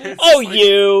late."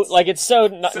 It's so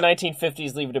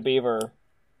 1950s Leave It to Beaver.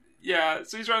 Yeah,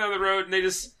 so he's running down the road and they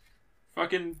just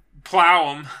fucking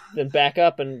plow him. Then back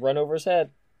up and run over his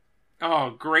head. Oh,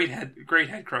 great head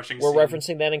crushing. We're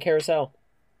referencing that in Carousel.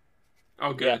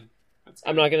 Oh, good. Yeah. That's good.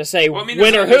 I'm not going to say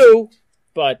when or who,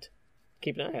 but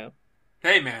keep an eye out.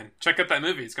 Hey, man, check out that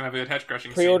movie. It's going to have a good head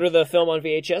crushing. Pre-order the film on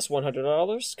VHS,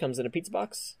 $100. Comes in a pizza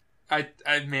box.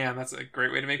 Man, that's a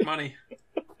great way to make money.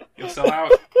 You'll sell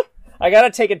out. I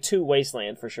gotta take it to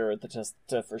Wasteland for sure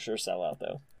to for sure sell out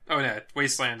though. Oh yeah,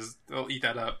 Wasteland they'll eat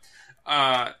that up.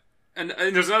 And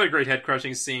there's another great head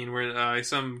crushing scene where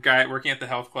some guy working at the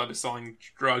health club is selling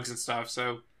drugs and stuff.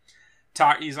 So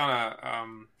he's on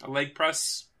a leg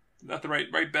press at the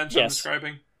right bench I'm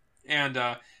describing, and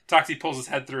Toxie pulls his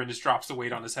head through and just drops the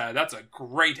weight on his head. That's a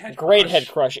great head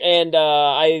crush. And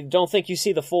I don't think you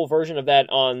see the full version of that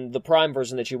on the Prime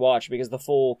version that you watch, because the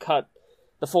full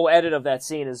edit of that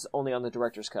scene is only on the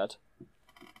director's cut.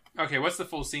 Okay, what's the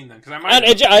full scene then? Because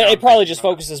it probably just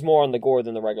focuses more on the gore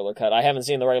than the regular cut. I haven't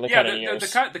seen the regular cut in years.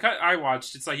 The cut I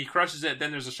watched, it's like he crushes it,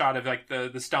 then there's a shot of like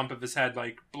the stump of his head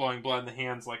like blowing blood and the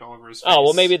hands like all over his face. Oh,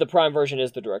 well maybe the Prime version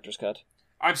is the director's cut.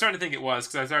 I'm starting to think it was,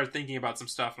 because I started thinking about some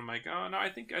stuff. And I'm like, oh no, I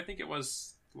think it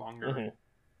was longer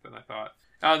than I thought.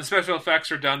 The special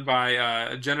effects are done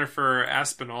by Jennifer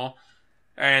Aspinall,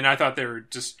 and I thought they were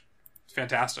just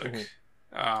fantastic.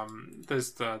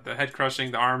 There's the head crushing,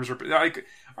 the arms like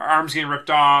arms getting ripped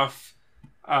off,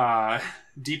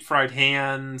 deep fried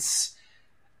hands.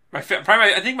 I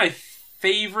think my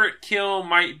favorite kill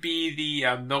might be the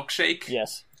milkshake.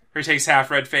 Yes, where he takes half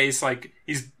red face, like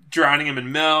he's drowning him in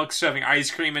milk, shoving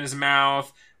ice cream in his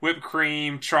mouth, whipped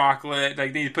cream, chocolate.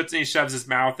 Like he shoves his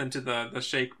mouth into the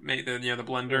shake, the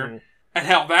blender. And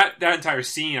hell, that entire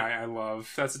scene I love.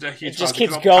 That's a huge. It just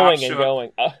keeps going and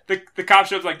going. The cop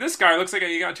shows like, this guy looks like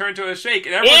he got turned into a shake.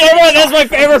 And that's my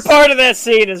favorite part of that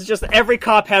scene. Is just every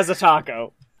cop has a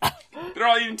taco. They're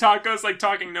all eating tacos, like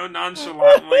talking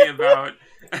nonchalantly about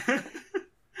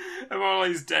all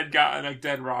these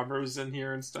dead robbers in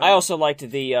here and stuff. I also liked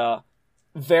the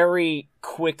very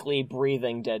quickly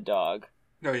breathing dead dog.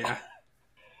 Oh yeah,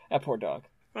 that poor dog.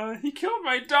 He killed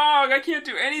my dog. I can't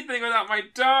do anything without my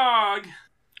dog.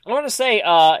 I want to say,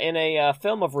 in a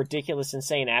film of ridiculous,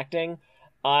 insane acting,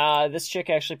 this chick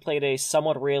actually played a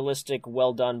somewhat realistic,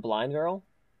 well-done blind girl.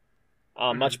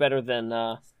 Much better than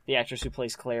the actress who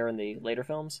plays Claire in the later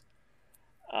films.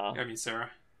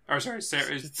 Sarah. Oh, sorry,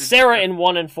 Sarah. Sarah in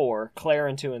 1 and 4, Claire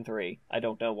in 2 and 3. I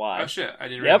don't know why. Oh shit, I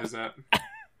didn't realize that.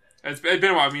 It's been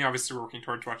a while. I mean, obviously we're working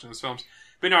towards watching those films,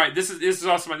 but no, this is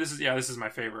also this is my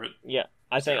favorite. Yeah,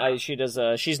 I think she does.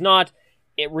 She's not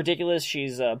ridiculous.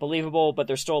 She's believable, but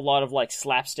there's still a lot of like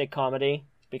slapstick comedy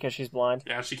because she's blind.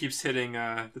 Yeah, she keeps hitting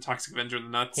the Toxic Avenger in the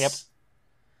nuts. Yep.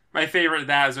 My favorite of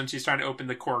that is when she's trying to open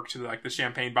the cork to like the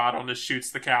champagne bottle and just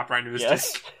shoots the cap right into his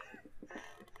dick.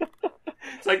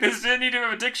 It's like, this didn't need to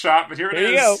have a dick shot, but here it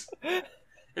is. Go.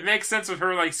 It makes sense with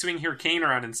her like swinging her cane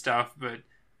around and stuff, but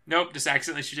nope, just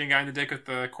accidentally shooting a guy in the dick with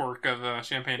the cork of a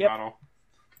champagne bottle.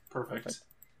 Perfect.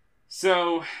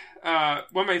 So, one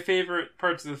of my favorite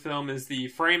parts of the film is the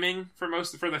framing for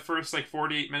the first like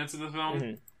 48 minutes of the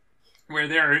film, where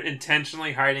they're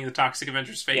intentionally hiding the Toxic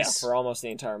Avenger's face. Yeah, for almost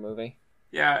the entire movie.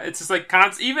 Yeah, it's just like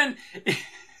even it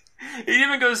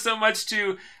even goes so much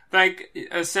to like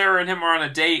Sarah and him are on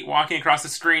a date walking across the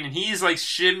screen, and he's like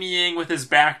shimmying with his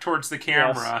back towards the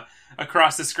camera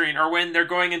across the screen. Or when they're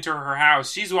going into her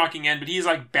house, she's walking in, but he's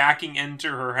like backing into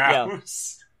her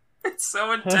house. Yeah. It's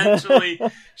so intentionally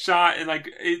shot, and like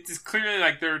it's clearly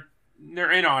like they're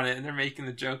in on it and they're making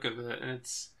the joke of it, and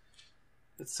it's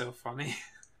so funny.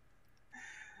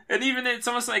 And even it's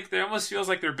almost like it almost feels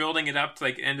like they're building it up to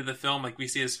like end of the film, like we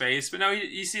see his face, but no,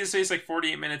 you see his face like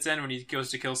 48 minutes in when he goes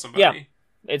to kill somebody.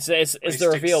 Yeah, it's the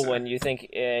reveal when you think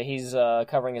he's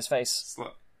covering his face.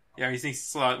 Yeah, when you think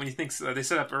Slug, they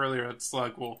set up earlier that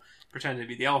Slug will pretend to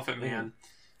be the Elephant Man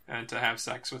and to have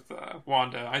sex with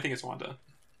Wanda. I think it's Wanda.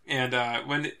 And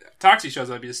when Toxie shows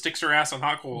up, he just sticks her ass on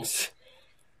hot coals.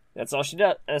 That's all she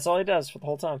does. That's all he does for the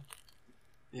whole time.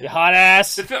 Yeah. You hot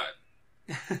ass. The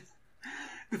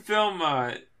film,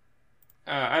 I don't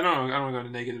know. I don't want to go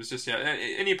into negatives just yet.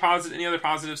 Any other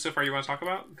positives so far you want to talk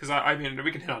about? Because I mean,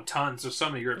 we can hit on tons. There's so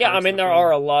many great. Yeah, I mean, there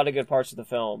are a lot of good parts of the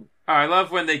film. I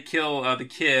love when they kill the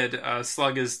kid.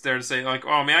 Slug is there to say like,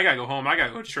 "Oh man, I gotta go home. I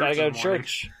gotta go to church." Gotta go to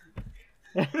church.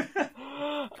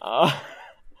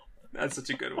 That's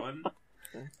such a good one.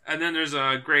 And then there's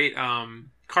a great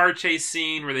car chase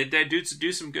scene where they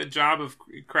do some good job of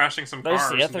crashing some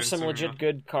cars. Yeah, there's some legit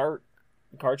good car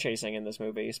chasing in this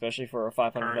movie, especially for a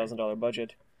 $500,000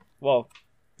 budget. Whoa.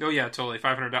 Oh yeah, totally.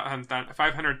 $500,000 in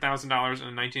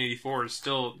 1984 is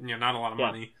still not a lot of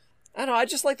money. I don't know. I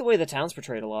just like the way the town's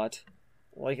portrayed a lot.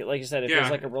 Like you said, it feels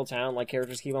like a real town. Like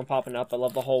characters keep on popping up. I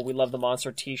love the whole "We Love the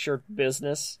Monster" T-shirt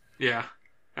business. Yeah,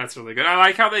 that's really good. I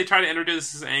like how they try to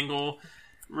introduce this angle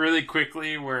really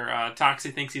quickly, where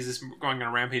Toxie thinks he's just going on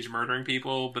a rampage murdering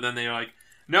people, but then they're like,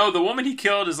 "No, the woman he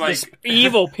killed is like this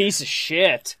evil piece of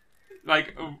shit."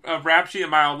 Like a rap sheet a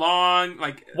mile long,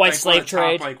 like white slave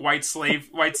trade, like white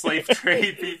slave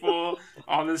trade people,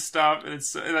 all this stuff, and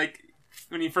it's like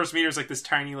when you first meet her, it's like this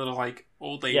tiny little like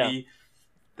old lady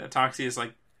that Toxie is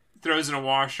like throws in a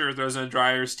washer, throws in a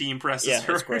dryer, steam presses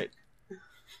her. That's great.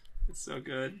 It's so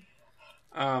good.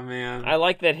 Oh man, I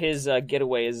like that his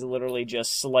getaway is literally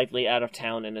just slightly out of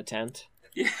town in a tent.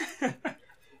 Yeah, that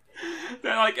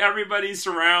like everybody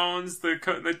surrounds they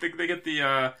get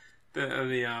the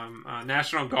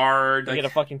National Guard. They get a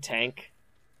fucking tank.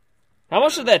 How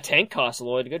much did that tank cost,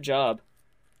 Lloyd? Good job.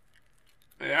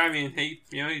 I mean, hey,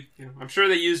 I'm sure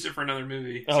they used it for another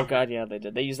movie. Oh god, yeah, they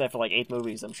did. They used that for like 8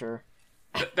 movies, I'm sure.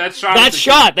 That shot. That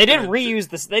shot. They didn't reuse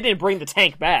this. They didn't bring the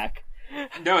tank back.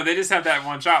 No, they just have that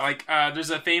one shot. Like,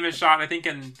 there's a famous shot, I think,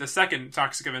 in the second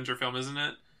Toxic Avenger film, isn't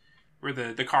it? Where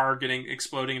the car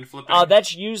exploding and flipping.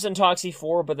 That's used in Toxie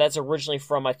 4, but that's originally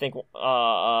from, I think,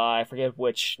 I forget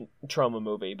which Trauma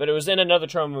movie. But it was in another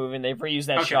Trauma movie, and they've reused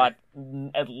that shot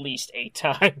at least 8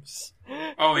 times.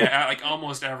 Oh, yeah, like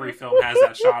almost every film has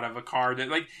that shot of a car. That,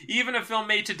 like, even a film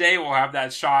made today will have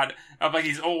that shot of, like,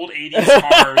 these old 80s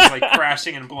cars, like,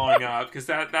 crashing and blowing up. Because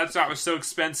that shot was so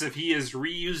expensive, he has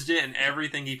reused it in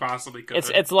everything he possibly could.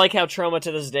 It's like how Trauma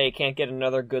to this day can't get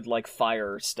another good, like,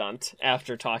 fire stunt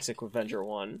after Toxic Avenger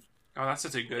 1. Oh, that's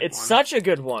such a good one. It's such a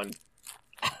good one.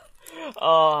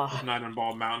 Night on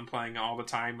Bald Mountain playing all the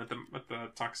time with the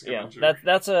Toxic Avenger. Yeah,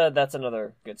 that's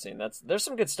another good scene. There's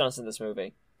some good stunts in this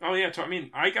movie. Oh yeah, I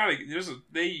mean,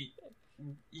 they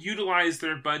utilized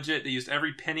their budget. They used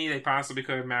every penny they possibly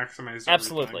could, maximize.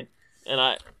 Absolutely,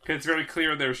 because it's very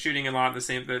clear they're shooting a lot of the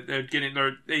same. That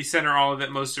they center all of it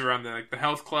mostly around the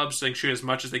health club, so they can shoot as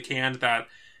much as they can at that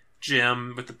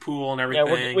gym with the pool and everything.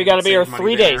 Yeah, we got to be here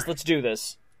 3 days. Let's do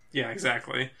this. Yeah,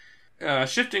 exactly.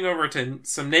 Shifting over to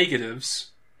some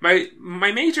negatives. My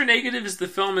major negative is the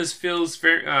film feels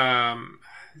very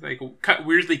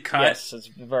weirdly cut. Yes, it's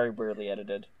very weirdly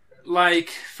edited. Like,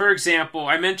 for example,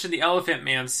 I mentioned the Elephant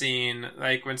Man scene,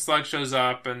 like when Slug shows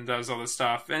up and does all this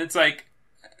stuff, and it's like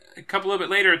a couple of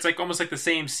bit later, it's like almost like the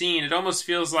same scene. It almost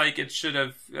feels like it should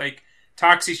have like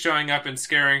Toxie showing up and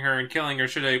scaring her and killing her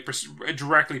should have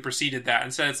directly preceded that.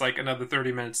 Instead, it's like another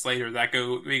 30 minutes later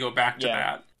we go back to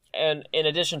that. And in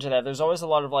addition to that, there's always a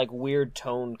lot of like weird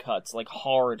tone cuts, like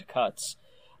hard cuts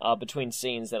between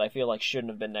scenes that I feel like shouldn't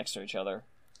have been next to each other.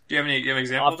 Do you have an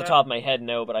example off the top of my head?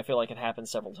 No, but I feel like it happened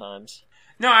several times.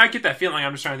 No, I get that feeling.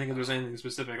 I'm just trying to think if there's anything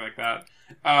specific like that.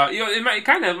 It might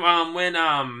kind of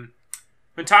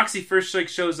when Toxie first like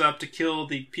shows up to kill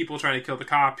the people trying to kill the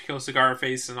cop, kill Cigar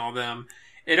Face and all them.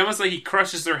 It almost like he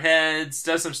crushes their heads,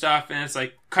 does some stuff, and it's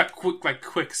like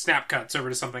quick snap cuts over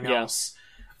to something else.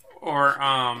 Or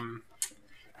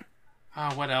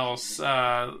what else?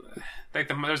 Like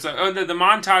there's the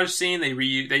montage scene. They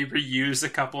reuse a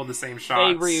couple of the same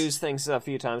shots. They reuse things a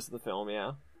few times in the film,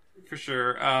 yeah, for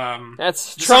sure.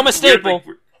 That's Trauma staple.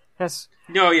 Weird, yes.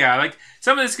 No, yeah, like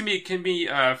some of this can be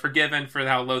forgiven for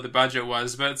how low the budget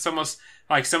was, but it's almost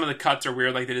like some of the cuts are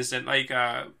weird. Like they just didn't like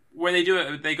when they do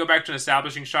it. They go back to an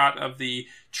establishing shot of the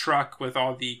truck with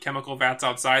all the chemical vats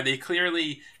outside. They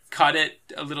clearly cut it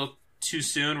a little too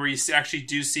soon, where you actually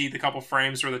do see the couple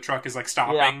frames where the truck is like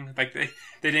stopping. Yeah. Like they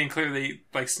didn't clearly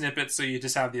like snip it, so you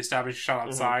just have the established shot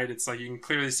outside. Mm-hmm. It's like you can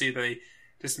clearly see they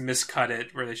just miscut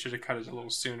it where they should have cut it a little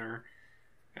sooner.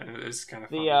 And it was kind of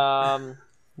funny.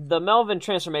 The Melvin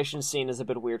transformation scene is a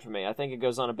bit weird for me. I think it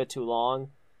goes on a bit too long,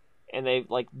 and they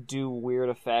like do weird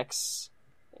effects.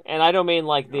 And I don't mean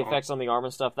like the effects on the arm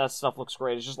and stuff. That stuff looks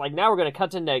great. It's just like now we're going to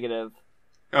cut to negative.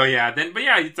 Oh yeah, but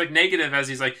it's like negative as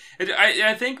he's like.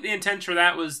 I think the intent for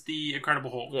that was the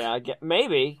Incredible Hulk. Yeah,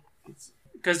 maybe.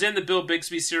 Because in the Bill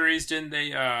Bixby series, didn't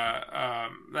they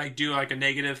like do like a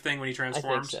negative thing when he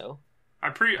transformed? I think so.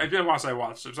 I've been watching. I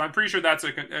watched it, so I'm pretty sure that's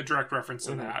a direct reference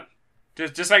to that.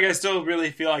 Just like I still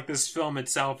really feel like this film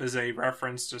itself is a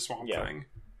reference to Swamp Thing.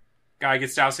 Guy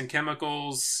gets doused in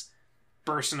chemicals,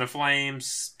 bursts into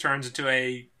flames, turns into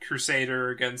a crusader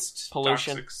against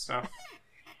pollution toxic stuff.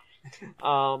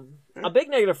 A big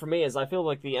negative for me is I feel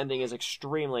like the ending is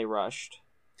extremely rushed.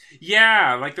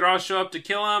 Yeah, like they all show up to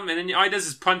kill him, and then all he does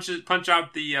is punch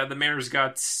out the mayor's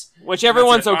guts, which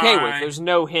everyone's okay with. There's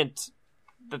no hint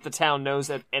that the town knows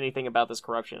that anything about this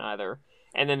corruption either,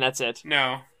 and then that's it.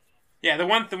 No, yeah. The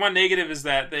one negative is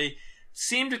that they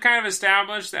seem to kind of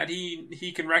establish that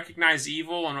he can recognize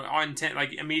evil and on intent,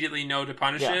 like immediately know to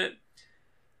punish it.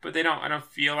 But they don't. I don't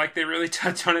feel like they really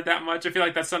touch on it that much. I feel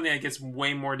like that's something that gets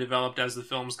way more developed as the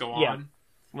films go on.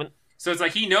 So it's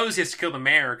like he knows he has to kill the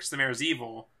mayor because the mayor's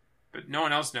evil, but no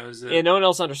one else knows it. Yeah, no one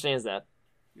else understands that.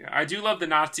 Yeah, I do love the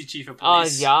Nazi chief of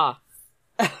police. Yeah.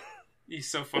 He's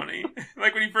so funny.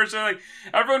 Like when he first started, like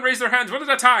everyone raised their hands one at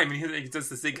a time, and he does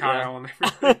the Zig Heil and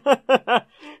everything.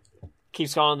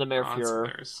 Keeps calling the mayor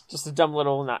Fuhrer. Just a dumb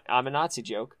little I'm a Nazi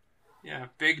joke. Yeah,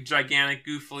 big, gigantic,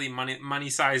 goofily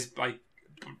money-sized like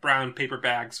brown paper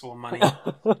bags full of money.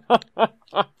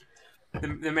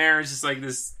 the mayor is just like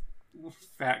this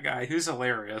fat guy who's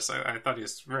hilarious. I thought he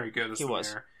was very good as the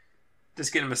mayor.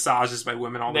 Just getting massages by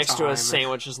women all the time. Next to a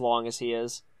sandwich as long as he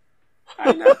is.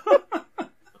 I know.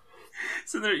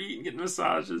 So they're eating, getting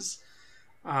massages.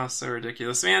 Oh, so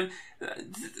ridiculous. Man,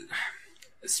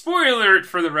 spoiler alert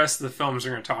for the rest of the films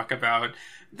we're going to talk about.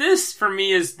 This, for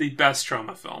me, is the best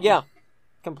Troma film. Yeah,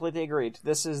 completely agreed.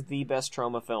 This is the best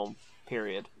Troma film.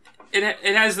 Period. It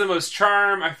has the most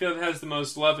charm. I feel it has the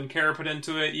most love and care put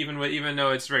into it, even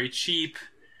though it's very cheap.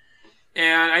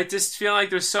 And I just feel like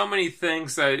there's so many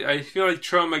things that I feel like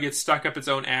Troma gets stuck up its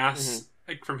own ass,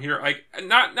 like from here, like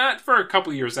not for a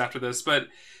couple years after this, but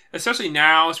especially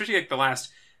now, especially like the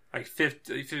last like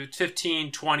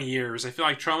 15, 20 years. I feel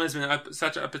like Troma has been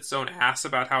up its own ass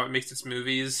about how it makes its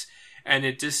movies, and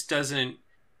it just doesn't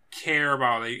care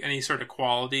about like any sort of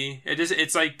quality.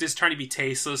 It's like just trying to be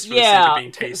tasteless for the sake of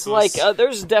being tasteless. Like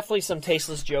there's definitely some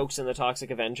tasteless jokes in the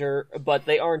Toxic Avenger, but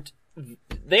they aren't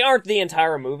the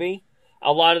entire movie.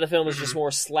 A lot of the film is just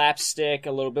more slapstick,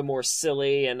 a little bit more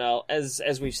silly, and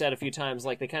as we've said a few times,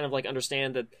 like they kind of like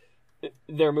understand that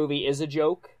their movie is a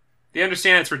joke. They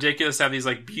understand it's ridiculous to have these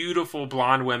like beautiful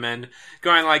blonde women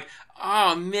going like,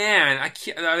 oh man, I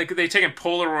can't. Like, they taking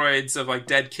Polaroids of like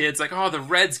dead kids, like, oh, the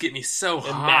reds get me so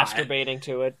hot. And masturbating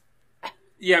to it.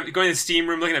 Yeah, going to the steam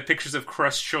room, looking at pictures of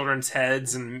crushed children's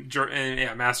heads and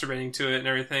masturbating to it and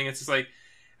everything. It's just like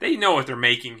they know what they're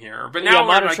making here. But now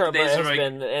modern Troma has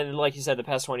been, and like you said, the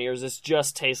past 20 years, it's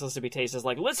just tasteless to be tasteless.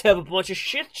 Like, let's have a bunch of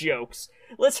shit jokes.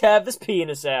 Let's have this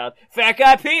penis out. Fat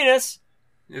guy penis.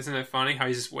 Isn't it funny how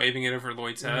he's just waving it over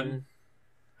Lloyd's head?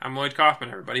 I'm Lloyd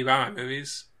Kaufman, everybody. Buy my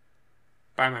movies.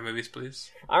 Buy my movies,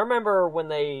 please. I remember when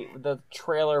the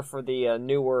trailer for the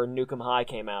newer Nukem High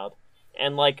came out,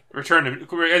 And, like... I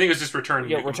think it was just Return to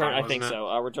Nukem Return, High, I think wasn't it?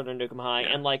 so. Return to Nukem High.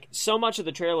 Yeah. And, like, so much of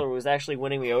the trailer was actually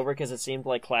winning me over because it seemed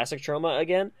like classic Troma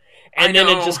again. And then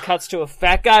it just cuts to a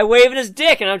fat guy waving his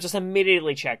dick, and I'm just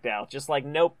immediately checked out. Just like,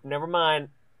 nope, never mind.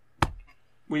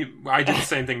 I did the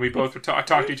same thing. We both talked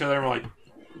to each other, and we're like,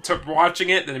 watching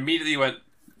it, then immediately went,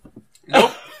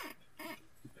 nope.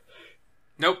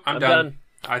 Nope, I'm done.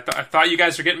 I thought you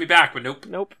guys were getting me back, but nope.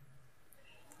 Nope.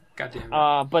 God damn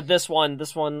it. But this one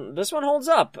holds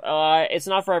up. It's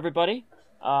not for everybody.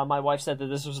 My wife said that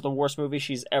this was the worst movie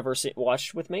she's ever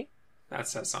watched with me. That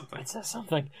says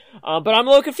something. But I'm a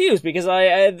little confused because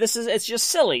it's just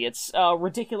silly. It's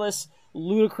ridiculous,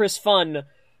 ludicrous fun,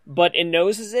 but it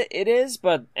knows it is.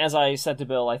 But as I said to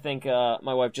Bill, I think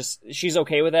my wife she's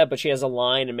okay with that, but she has a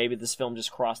line, and maybe this film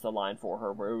just crossed the line for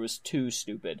her where it was too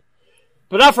stupid.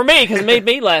 But not for me, because it made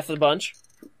me laugh a bunch.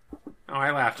 Oh,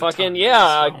 I laughed. Fucking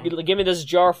yeah! Give me this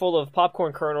jar full of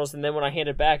popcorn kernels, and then when I hand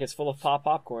it back, it's full of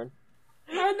popcorn.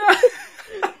 I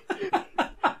know.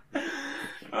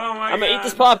 Oh my! I'm gonna eat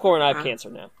this popcorn. I have cancer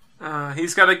now.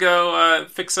 He's got to go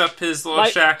fix up his little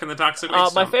shack in the toxic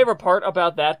waste my dump. favorite part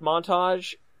about that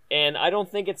montage, and I don't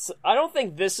think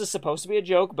this is supposed to be a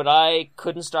joke, but I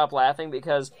couldn't stop laughing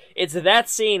because it's that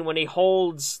scene when he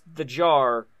holds the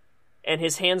jar, and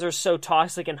his hands are so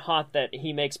toxic and hot that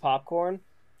he makes popcorn.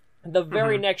 The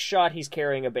very next shot, he's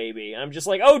carrying a baby. And I'm just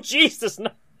like, oh Jesus,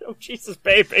 no, oh Jesus,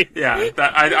 baby. Yeah,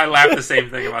 I laugh the same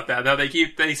thing about that. Though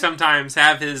they sometimes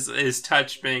have his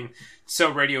touch being so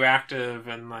radioactive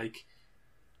and like,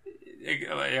 you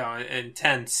know,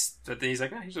 intense that he's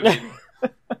like, oh, here's a baby.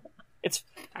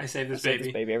 I saved this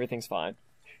baby. Everything's fine.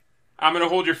 I'm gonna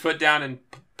hold your foot down and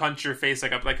punch your face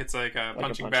like it's like a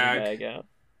punching bag. Yeah.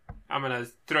 I'm gonna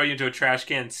throw you into a trash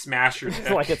can, and smash your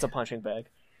dick. Like it's a punching bag.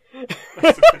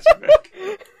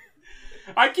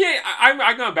 I can't.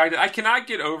 I'm going back to. I cannot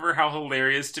get over how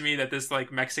hilarious to me that this like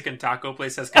Mexican taco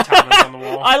place has katanas on the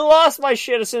wall. I lost my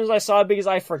shit as soon as I saw it because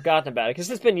I forgotten about it.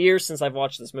 Because it's been years since I've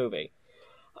watched this movie.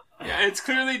 Yeah, it's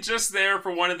clearly just there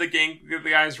for one of the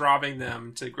guys robbing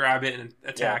them to grab it and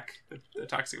attack the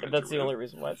Toxic Avenger. That's the only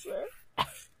reason why it's there.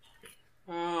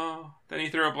 Oh, then he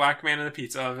threw a black man in the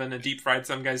pizza oven and deep fried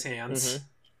some guy's hands,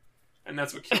 and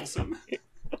that's what kills him.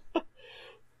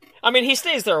 I mean, he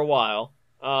stays there a while.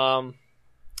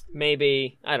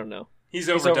 Maybe, I don't know. He's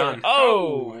overdone.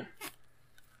 Oh!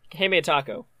 Hand me a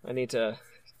taco. I need to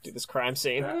do this crime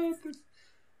scene.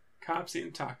 Cops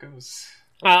eating tacos.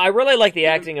 I really like the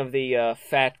acting of the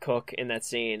fat cook in that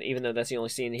scene, even though that's the only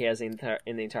scene he has in the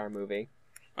entire movie.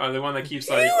 Oh, the one that keeps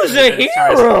like... He was a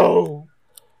hero!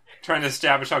 Trying to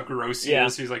establish how gross he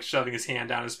is. He's like shoving his hand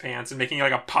down his pants and making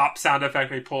like a pop sound effect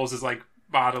when he pulls his like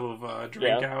bottle of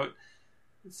drink out.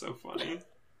 It's so funny.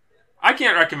 I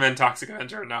can't recommend Toxic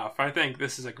Avenger enough. I think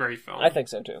this is a great film. I think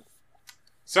so too.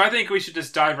 So I think we should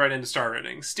just dive right into star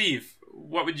ratings. Steve,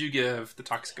 what would you give the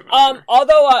Toxic Avenger?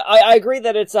 Although I agree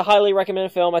that it's a highly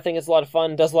recommended film, I think it's a lot of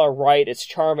fun, does a lot right, it's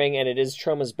charming, and it is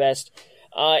Troma's best.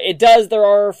 There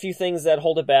are a few things that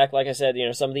hold it back, like I said, you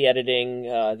know, some of the editing,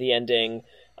 the ending.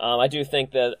 I do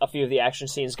think that a few of the action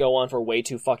scenes go on for way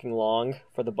too fucking long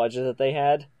for the budget that they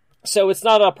had. So it's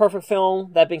not a perfect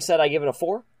film. That being said, I give it a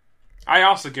 4. I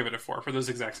also give it a 4 for those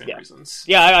exact same reasons.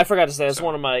 Yeah, I forgot to say, that's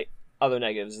one of my other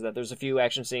negatives, is that there's a few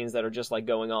action scenes that are just like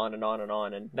going on and on and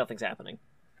on, and nothing's happening.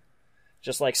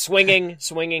 Just like swinging,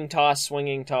 toss,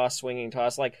 swinging, toss, swinging,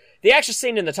 toss. Like, the action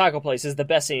scene in the taco place is the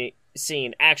best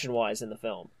scene action-wise in the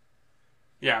film.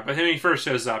 Yeah, but when he first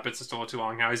shows up, it's just a little too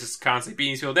long. How he's just constantly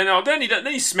beating people. Then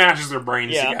he smashes their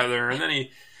brains together, and then he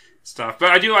stuff. But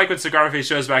I do like when Cigarface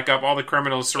shows back up. All the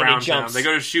criminals surround him. They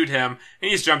go to shoot him, and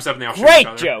he just jumps up and they all shoot each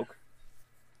other. Great joke.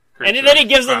 And then he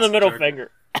gives them the middle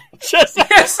finger. Yes,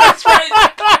 that's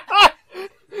right.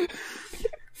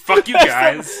 Fuck you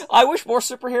guys. I wish more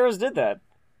superheroes did that.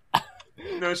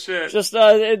 No shit. Just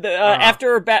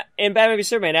after in Batman v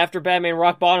Superman, after Batman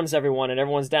rock bottoms everyone and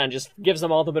everyone's down, just gives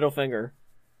them all the middle finger.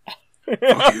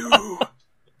 Fuck you.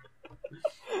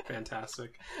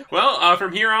 Fantastic. Well,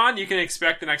 from here on, you can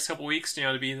expect the next couple weeks,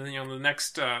 to be the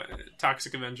next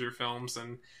Toxic Avenger films,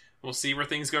 and we'll see where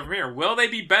things go from here. Will they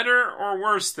be better or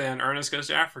worse than Ernest Goes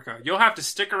to Africa? You'll have to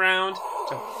stick around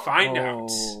to find out.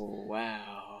 Oh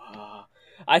wow!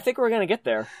 I think we're gonna get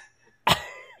there.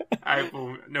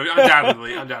 No,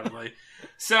 undoubtedly.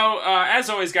 So, as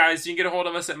always, guys, you can get a hold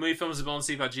of us at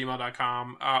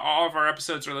moviefilmswillandsteve@gmail.com. All of our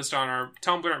episodes are listed on our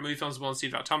Tumblr at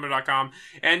moviefilmswillandsteve.tumblr.com.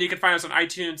 And you can find us on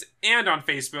iTunes and on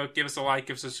Facebook. Give us a like,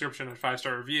 give us a subscription, and a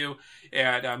 5-star review.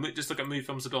 And just look at Movie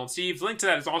Films with Bill and Steve. The link to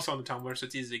that is also on the Tumblr, so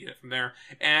it's easy to get it from there.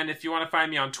 And if you want to find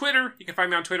me on Twitter, you can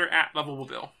find me on Twitter at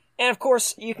LovableBill. And of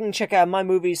course, you can check out my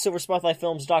movies,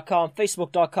 silverspotlightfilms.com,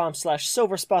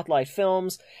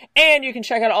 facebook.com/silverspotlightfilms, and you can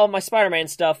check out all my Spider-Man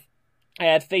stuff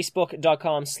at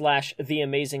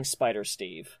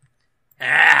facebook.com/theamazingspidersteve.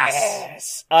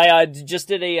 Yes! I just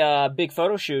did a big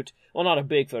photo shoot. Well, not a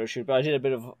big photo shoot, but I did a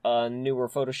bit of a newer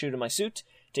photo shoot in my suit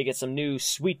to get some new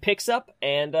sweet pics up,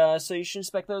 and so you should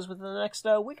expect those within the next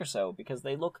week or so, because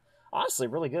they look, honestly,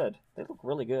 really good. They look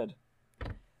really good.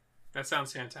 That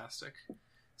sounds fantastic.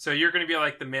 So you're going to be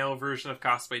like the male version of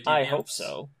Cosplay Deviants? I hope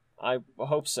so.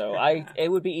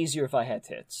 It would be easier if I had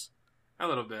tits. A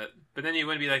little bit. But then you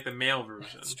wouldn't be like the male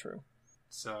version. That's true.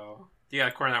 So, you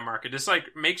gotta corner that market. Just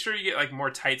like, make sure you get like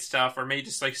more tight stuff, or maybe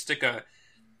just like stick like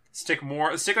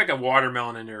a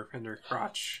watermelon in your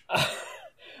crotch.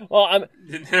 Well, I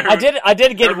did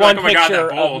get one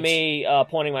picture of me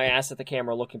pointing my ass at the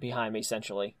camera, looking behind me,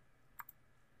 essentially.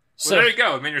 So there you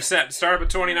go. I mean, you're set. Start up at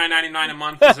 $29.99 a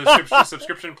month as a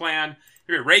subscription plan.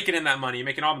 You're raking in that money. You're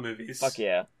making all the movies. Fuck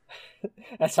yeah.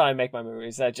 That's how I make my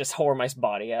movies. I just whore my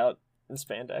body out in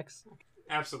spandex.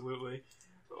 Absolutely.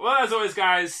 Well, as always,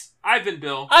 guys, I've been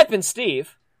Bill. I've been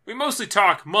Steve. We mostly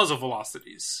talk muzzle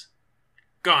velocities,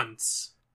 guns,